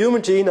 the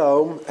human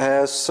genome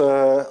has,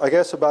 I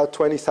guess, about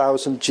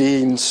 20,000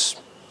 genes.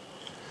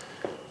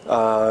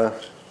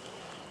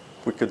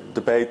 We could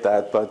debate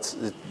that, but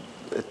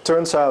it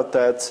turns out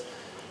that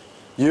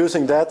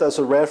using that as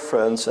a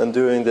reference and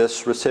doing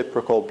this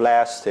reciprocal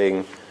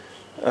blasting,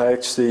 I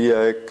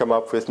actually come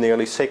up with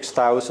nearly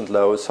 6,000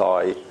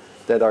 loci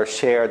that are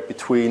shared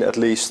between at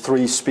least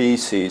 3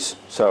 species.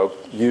 So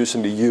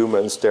using the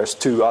humans, there's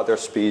 2 other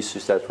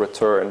species that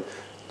return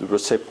the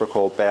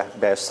reciprocal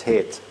best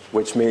hit,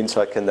 which means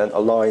I can then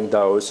align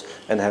those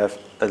and have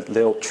a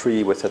little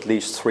tree with at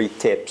least 3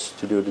 tips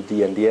to do the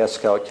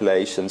DNDS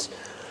calculations.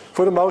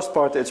 For the most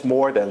part, it's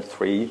more than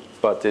 3,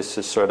 but this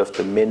is sort of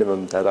the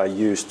minimum that I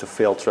use to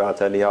filter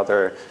out any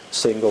other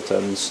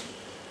singletons.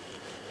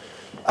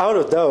 Out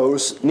of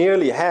those,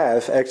 nearly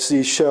half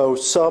actually show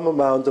some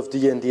amount of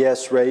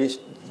DNDS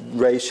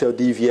ratio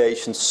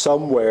deviation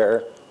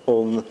somewhere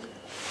on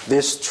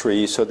this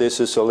tree. So this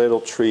is a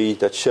little tree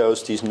that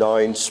shows these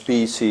 9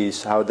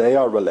 species, how they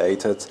are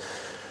related.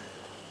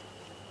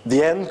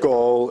 The end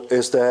goal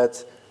is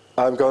that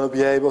I'm going to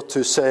be able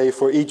to say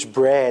for each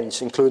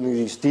branch, including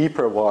these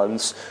deeper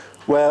ones,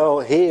 well,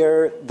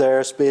 here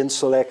there's been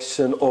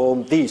selection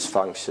on these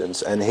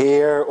functions, and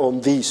here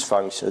on these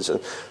functions. And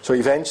so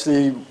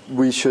eventually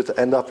we should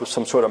end up with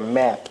some sort of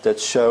map that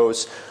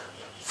shows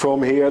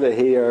from here to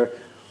here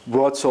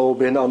what's all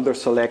been under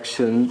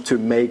selection to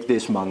make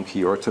this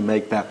monkey or to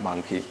make that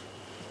monkey.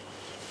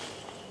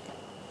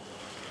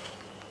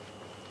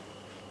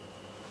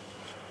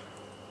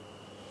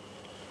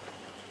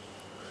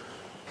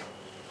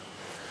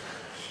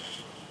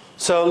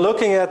 So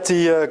looking at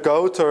the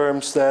Go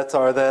terms that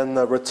are then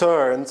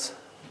returned,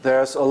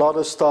 there's a lot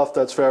of stuff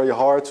that's very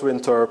hard to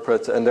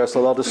interpret, and there's a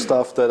lot of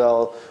stuff that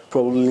I'll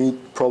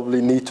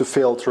probably need to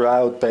filter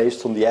out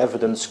based on the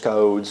evidence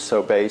codes,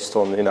 so based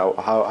on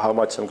how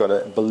much I'm going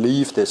to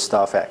believe this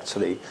stuff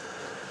actually.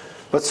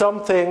 But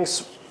some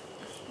things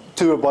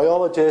to a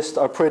biologist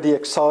are pretty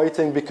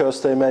exciting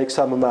because they make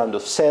some amount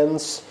of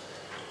sense.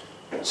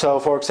 So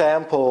for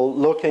example,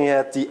 looking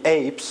at the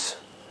apes,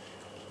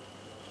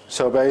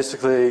 so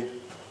basically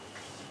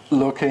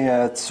looking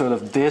at sort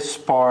of this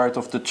part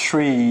of the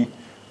tree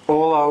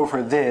all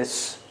over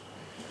this,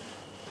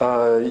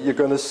 you're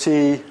going to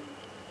see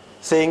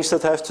things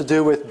that have to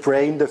do with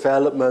brain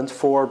development,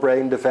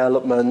 forebrain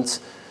development,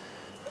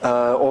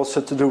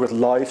 also to do with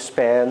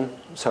lifespan.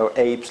 So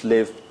apes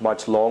live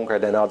much longer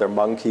than other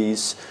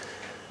monkeys.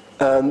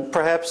 And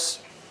perhaps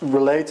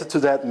related to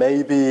that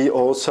maybe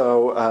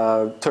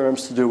also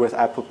terms to do with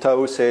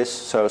apoptosis,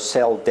 so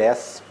cell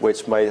death,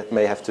 which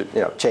may have to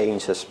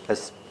change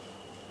as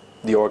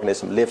the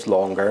organism lives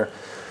longer.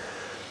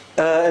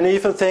 And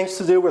even things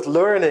to do with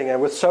learning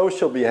and with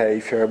social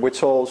behavior,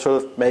 which all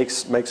sort of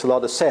makes a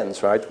lot of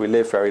sense, right? We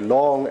live very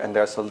long, and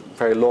there's a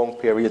very long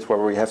period where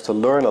we have to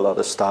learn a lot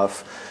of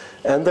stuff.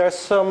 And there's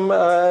some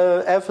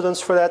evidence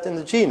for that in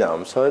the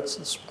genome, so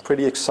it's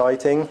pretty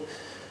exciting.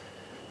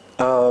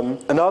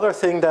 Another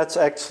thing that's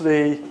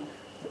actually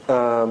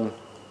sort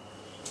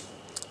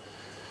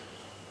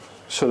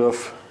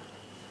of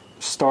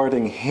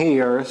starting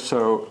here,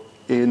 so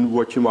in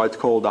what you might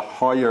call the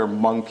higher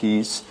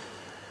monkeys,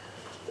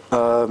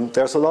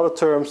 there's a lot of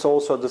terms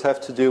also that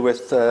have to do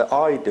with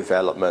eye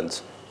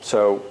development.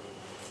 So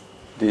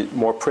the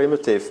more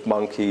primitive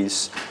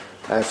monkeys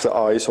have the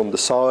eyes on the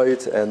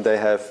side, and they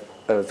have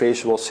a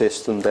visual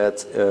system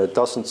that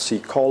doesn't see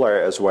color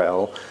as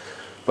well.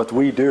 But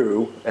we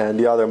do, and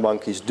the other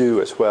monkeys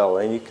do as well.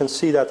 And you can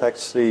see that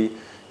actually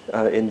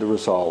in the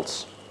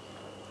results.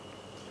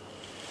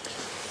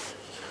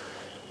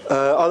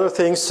 Other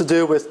things to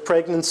do with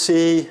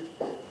pregnancy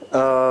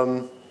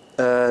and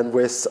And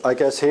with, I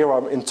guess here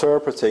I'm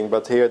interpreting,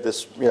 but here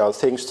this,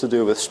 things to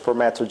do with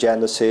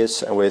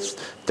spermatogenesis and with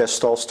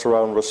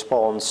testosterone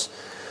response.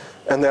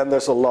 And then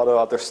there's a lot of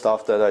other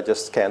stuff that I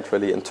just can't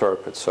really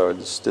interpret. So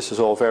this is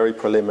all very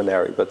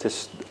preliminary, but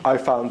I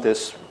found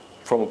this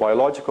from a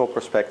biological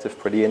perspective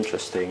pretty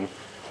interesting.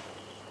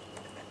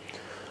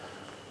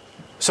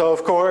 So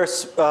of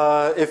course,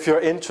 if you're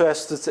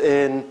interested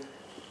in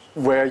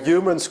where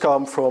humans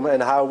come from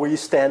and how we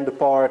stand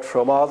apart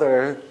from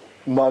other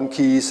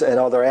monkeys and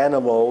other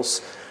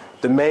animals,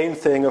 the main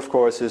thing, of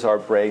course, is our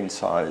brain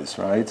size,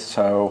 right?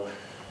 So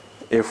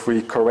if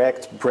we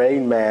correct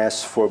brain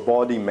mass for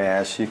body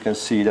mass, you can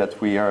see that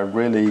we are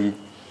really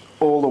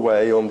all the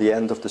way on the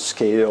end of the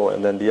scale,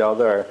 and then the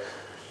other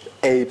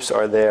apes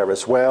are there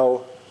as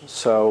well.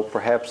 So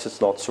perhaps it's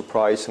not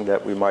surprising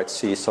that we might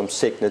see some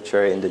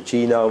signature in the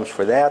genomes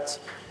for that.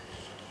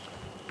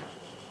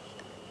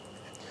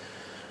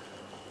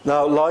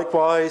 Now,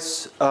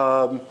 likewise,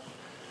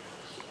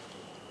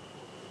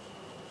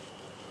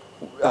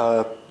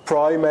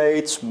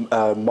 primates,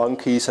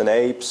 monkeys and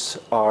apes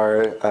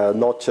are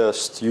not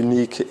just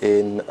unique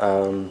in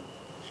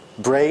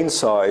brain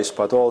size,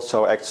 but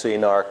also actually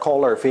in our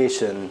color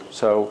vision.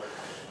 So,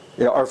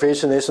 our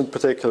vision isn't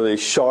particularly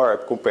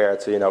sharp compared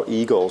to,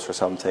 eagles or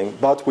something,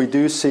 but we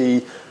do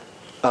see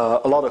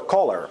a lot of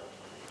color,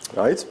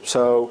 right?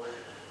 So,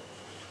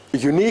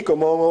 unique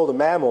among all the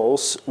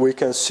mammals, we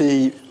can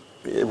see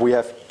we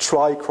have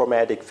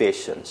trichromatic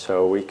vision.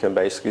 So we can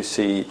basically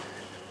see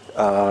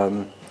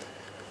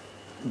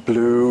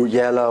blue,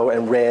 yellow,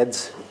 and red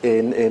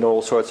in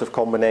all sorts of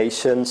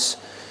combinations.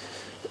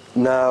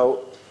 Now,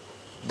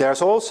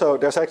 there's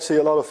actually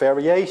a lot of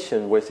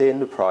variation within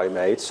the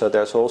primates. So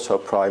there's also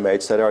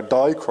primates that are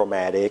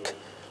dichromatic.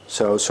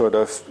 So sort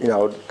of,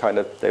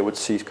 they would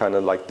see kind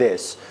of like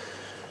this.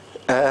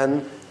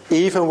 And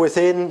even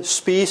within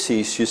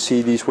species, you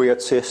see these weird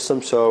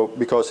systems. So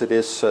because it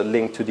is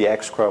linked to the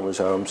X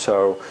chromosome.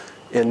 So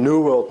in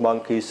New World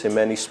monkeys, in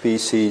many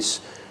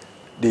species,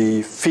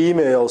 the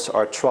females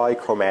are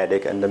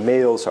trichromatic and the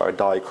males are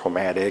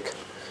dichromatic.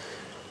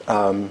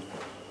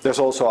 There's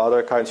also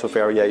other kinds of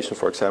variation,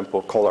 for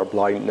example, color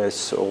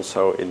blindness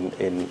also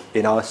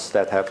in us,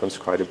 that happens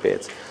quite a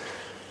bit.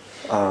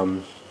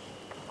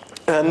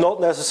 And not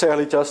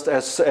necessarily just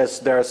as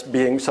there's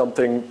being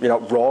something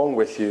wrong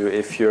with you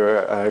if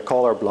you're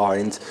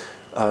colorblind.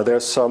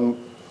 There's some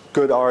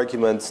good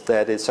argument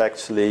that it's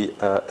actually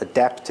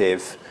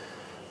adaptive.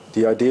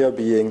 The idea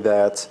being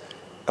that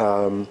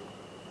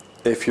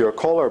if you're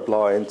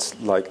colorblind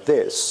like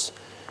this,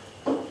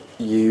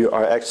 you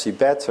are actually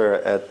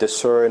better at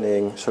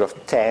discerning sort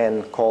of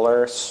tan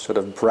colors, sort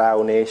of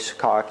brownish,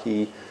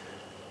 khaki,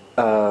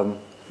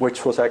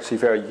 which was actually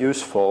very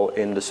useful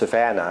in the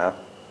savannah,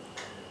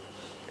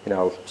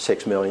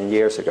 6 million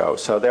years ago.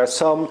 So there's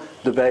some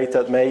debate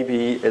that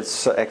maybe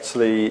it's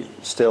actually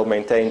still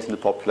maintained in the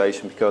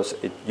population because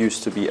it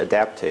used to be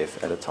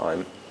adaptive at a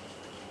time.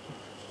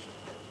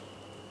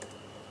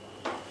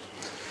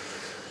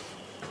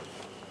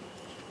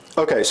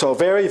 Okay, so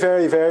very,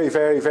 very, very,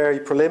 very, very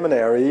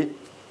preliminary.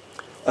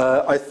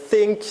 I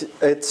think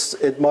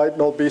it might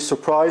not be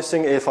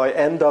surprising if I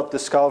end up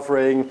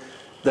discovering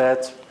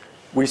that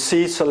we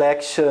see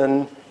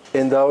selection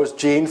in those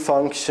gene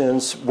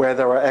functions where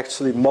there are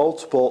actually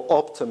multiple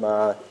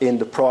optima in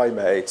the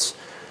primates.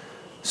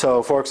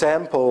 So, for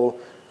example,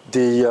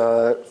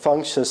 the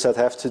functions that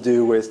have to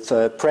do with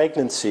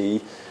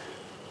pregnancy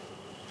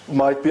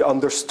might be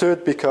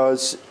understood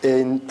because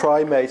in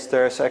primates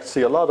there's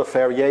actually a lot of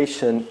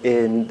variation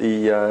in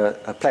the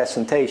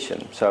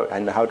placentation,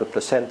 and how the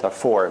placenta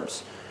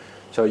forms.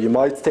 So you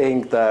might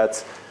think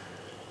that,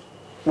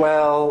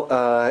 well,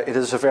 it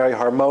is a very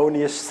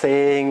harmonious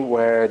thing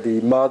where the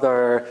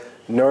mother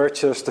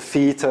nurtures the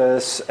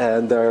fetus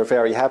and they're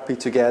very happy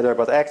together,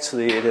 but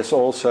actually it is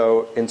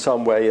also in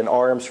some way an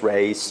arms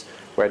race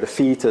where the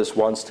fetus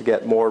wants to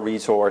get more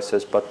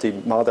resources, but the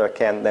mother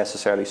can't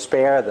necessarily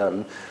spare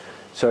them.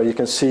 So you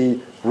can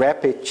see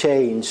rapid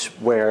change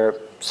where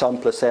some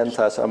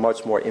placentas are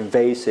much more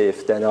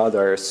invasive than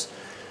others.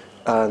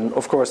 And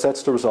of course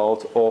that's the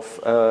result of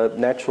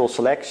natural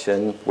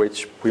selection,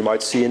 which we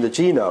might see in the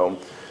genome.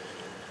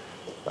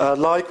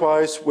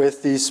 Likewise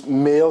with these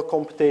male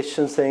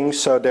competition things,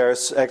 so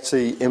there's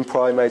actually in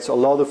primates a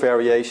lot of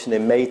variation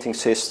in mating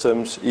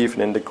systems,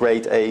 even in the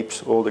great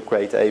apes. All the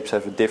great apes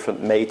have a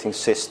different mating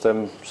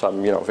system,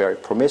 some very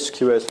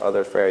promiscuous,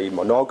 others very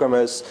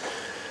monogamous.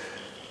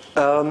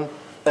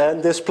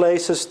 And this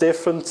places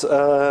different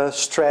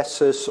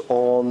stresses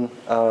on,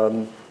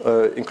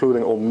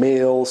 including on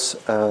males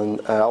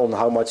and on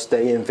how much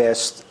they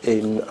invest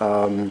in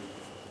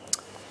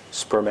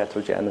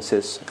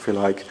spermatogenesis, if you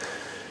like.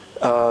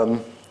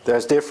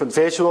 There's different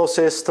visual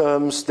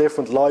systems,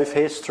 different life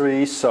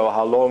histories, so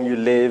how long you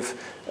live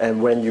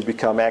and when you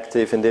become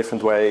active in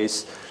different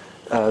ways.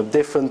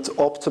 Different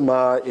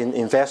optima in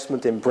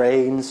investment in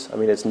brains. I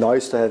mean, it's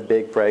nice to have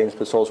big brains,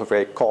 but it's also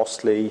very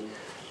costly.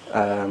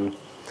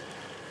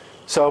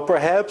 So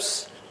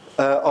perhaps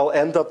I'll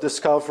end up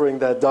discovering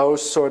that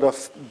those sort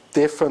of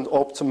different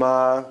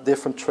optima,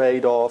 different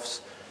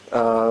trade-offs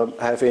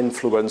have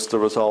influenced the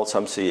results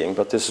I'm seeing.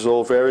 But this is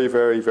all very,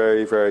 very,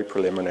 very, very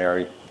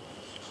preliminary.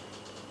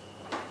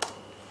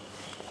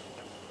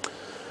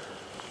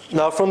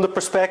 Now, from the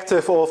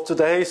perspective of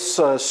today's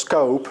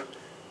scope,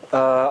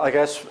 I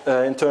guess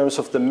in terms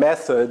of the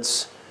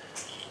methods,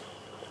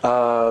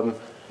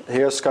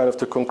 here's kind of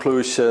the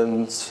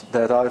conclusions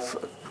that I've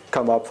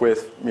come up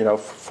with,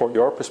 for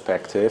your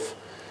perspective.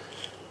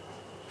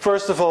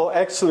 First of all,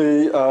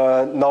 actually, 9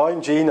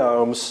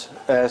 genomes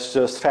as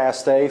just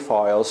FASTA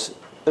files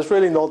is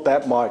really not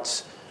that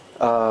much.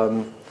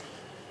 I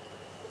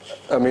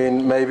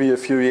mean, maybe a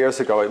few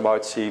years ago it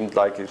might seem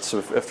like it's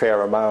a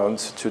fair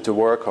amount to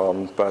work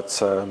on,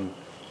 but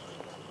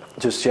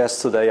just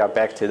yesterday I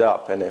backed it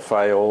up, and if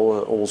I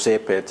all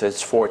zip it,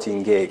 it's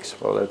 14 gigs.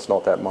 Well, that's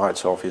not that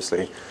much,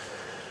 obviously.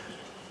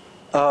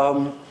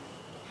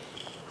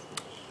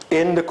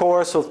 In the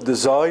course of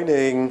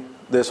designing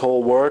this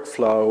whole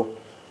workflow,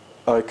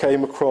 I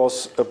came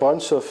across a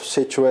bunch of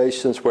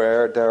situations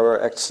where there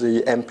were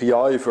actually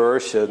MPI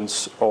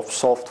versions of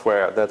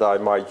software that I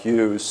might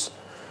use.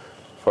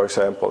 For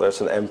example,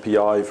 there's an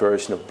MPI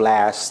version of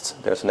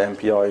BLAST, there's an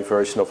MPI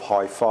version of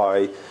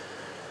Hi-Fi.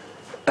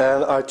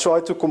 And I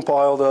tried to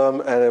compile them,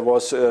 and it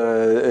was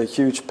a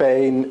huge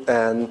pain,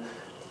 and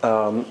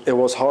it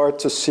was hard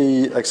to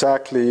see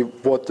exactly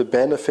what the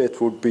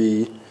benefit would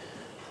be.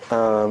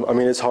 I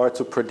mean, it's hard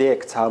to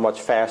predict how much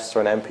faster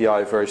an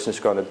MPI version is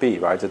going to be,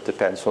 right? It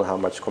depends on how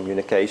much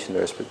communication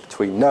there is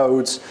between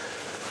nodes.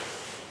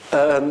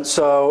 And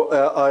so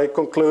I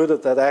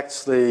concluded that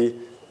actually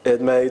it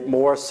made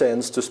more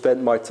sense to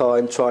spend my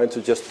time trying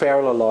to just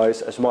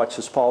parallelize as much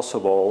as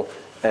possible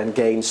and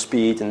gain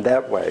speed in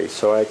that way.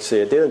 So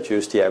actually I didn't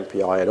use the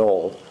MPI at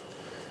all.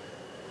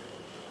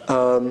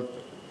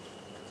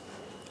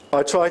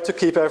 I tried to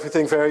keep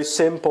everything very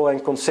simple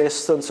and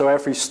consistent, so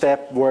every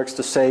step works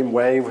the same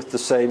way with the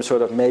same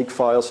sort of make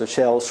files and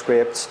shell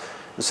scripts,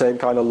 the same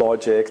kind of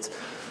logic,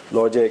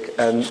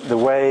 and the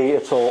way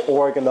it's all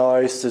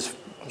organized is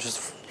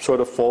just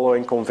sort of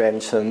following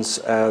conventions.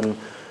 And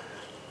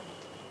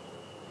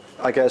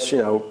I guess,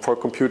 for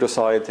computer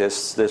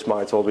scientists, this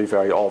might all be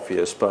very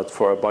obvious, but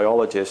for a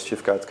biologist,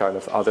 you've got kind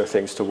of other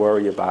things to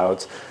worry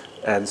about.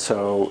 And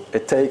so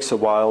it takes a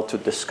while to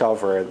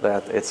discover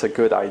that it's a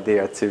good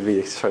idea to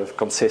be sort of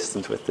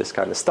consistent with this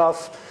kind of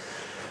stuff.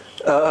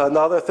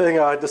 Another thing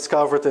I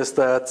discovered is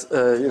that,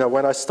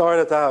 when I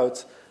started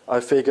out, I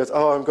figured,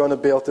 oh, I'm going to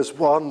build this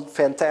one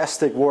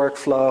fantastic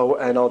workflow,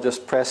 and I'll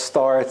just press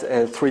start,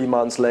 and 3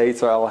 months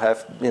later I'll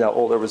have,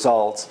 all the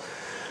results.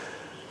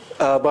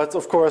 But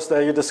of course,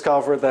 then you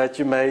discover that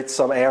you made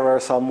some error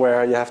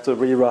somewhere. You have to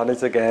rerun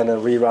it again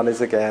and rerun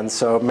it again.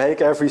 So make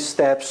every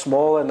step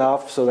small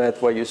enough so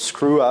that when you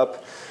screw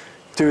up,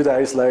 2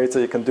 days later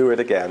you can do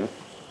it again.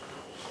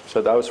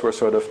 So those were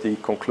sort of the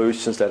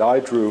conclusions that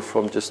I drew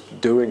from just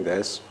doing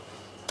this.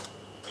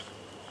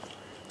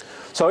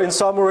 So in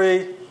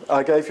summary,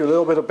 I gave you a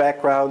little bit of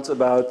background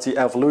about the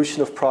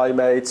evolution of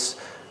primates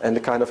and the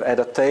kind of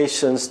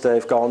adaptations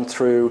they've gone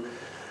through.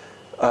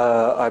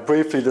 I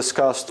briefly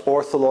discussed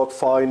ortholog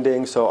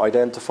finding, so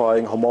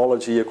identifying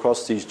homology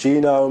across these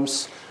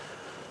genomes.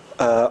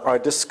 I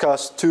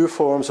discussed 2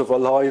 forms of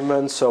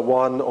alignment, so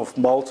one of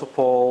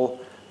multiple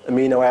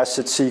amino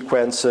acid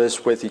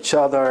sequences with each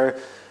other,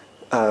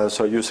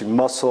 so using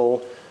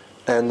muscle,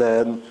 and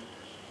then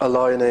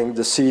aligning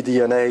the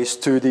cDNAs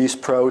to these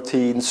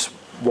proteins,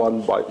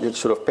 one by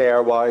sort of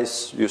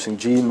pairwise, using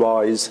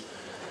gene-wise.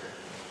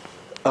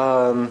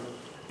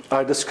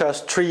 I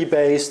discussed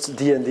tree-based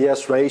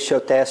DNDS ratio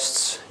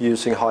tests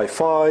using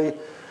Hi-Fi.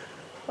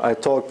 I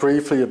talked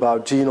briefly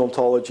about gene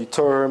ontology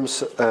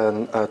terms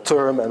and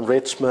term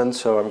enrichment,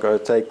 so I'm going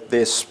to take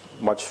this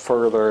much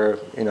further,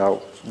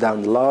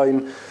 down the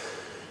line.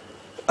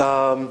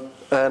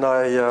 And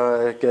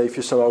I gave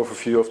you some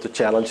overview of the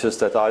challenges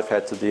that I've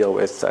had to deal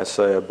with as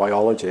a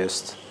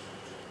biologist.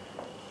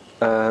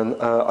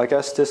 And I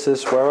guess this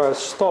is where I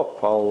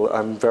stop.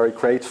 I'm very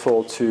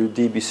grateful to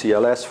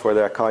DBCLS for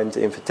their kind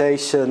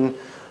invitation.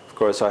 Of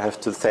course, I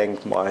have to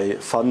thank my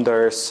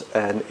funders.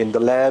 And in the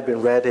lab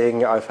in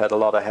Reading, I've had a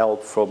lot of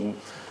help from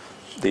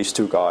these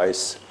 2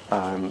 guys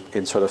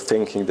in sort of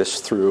thinking this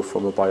through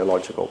from a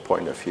biological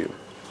point of view.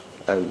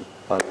 And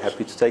I'm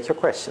happy to take your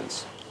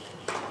questions.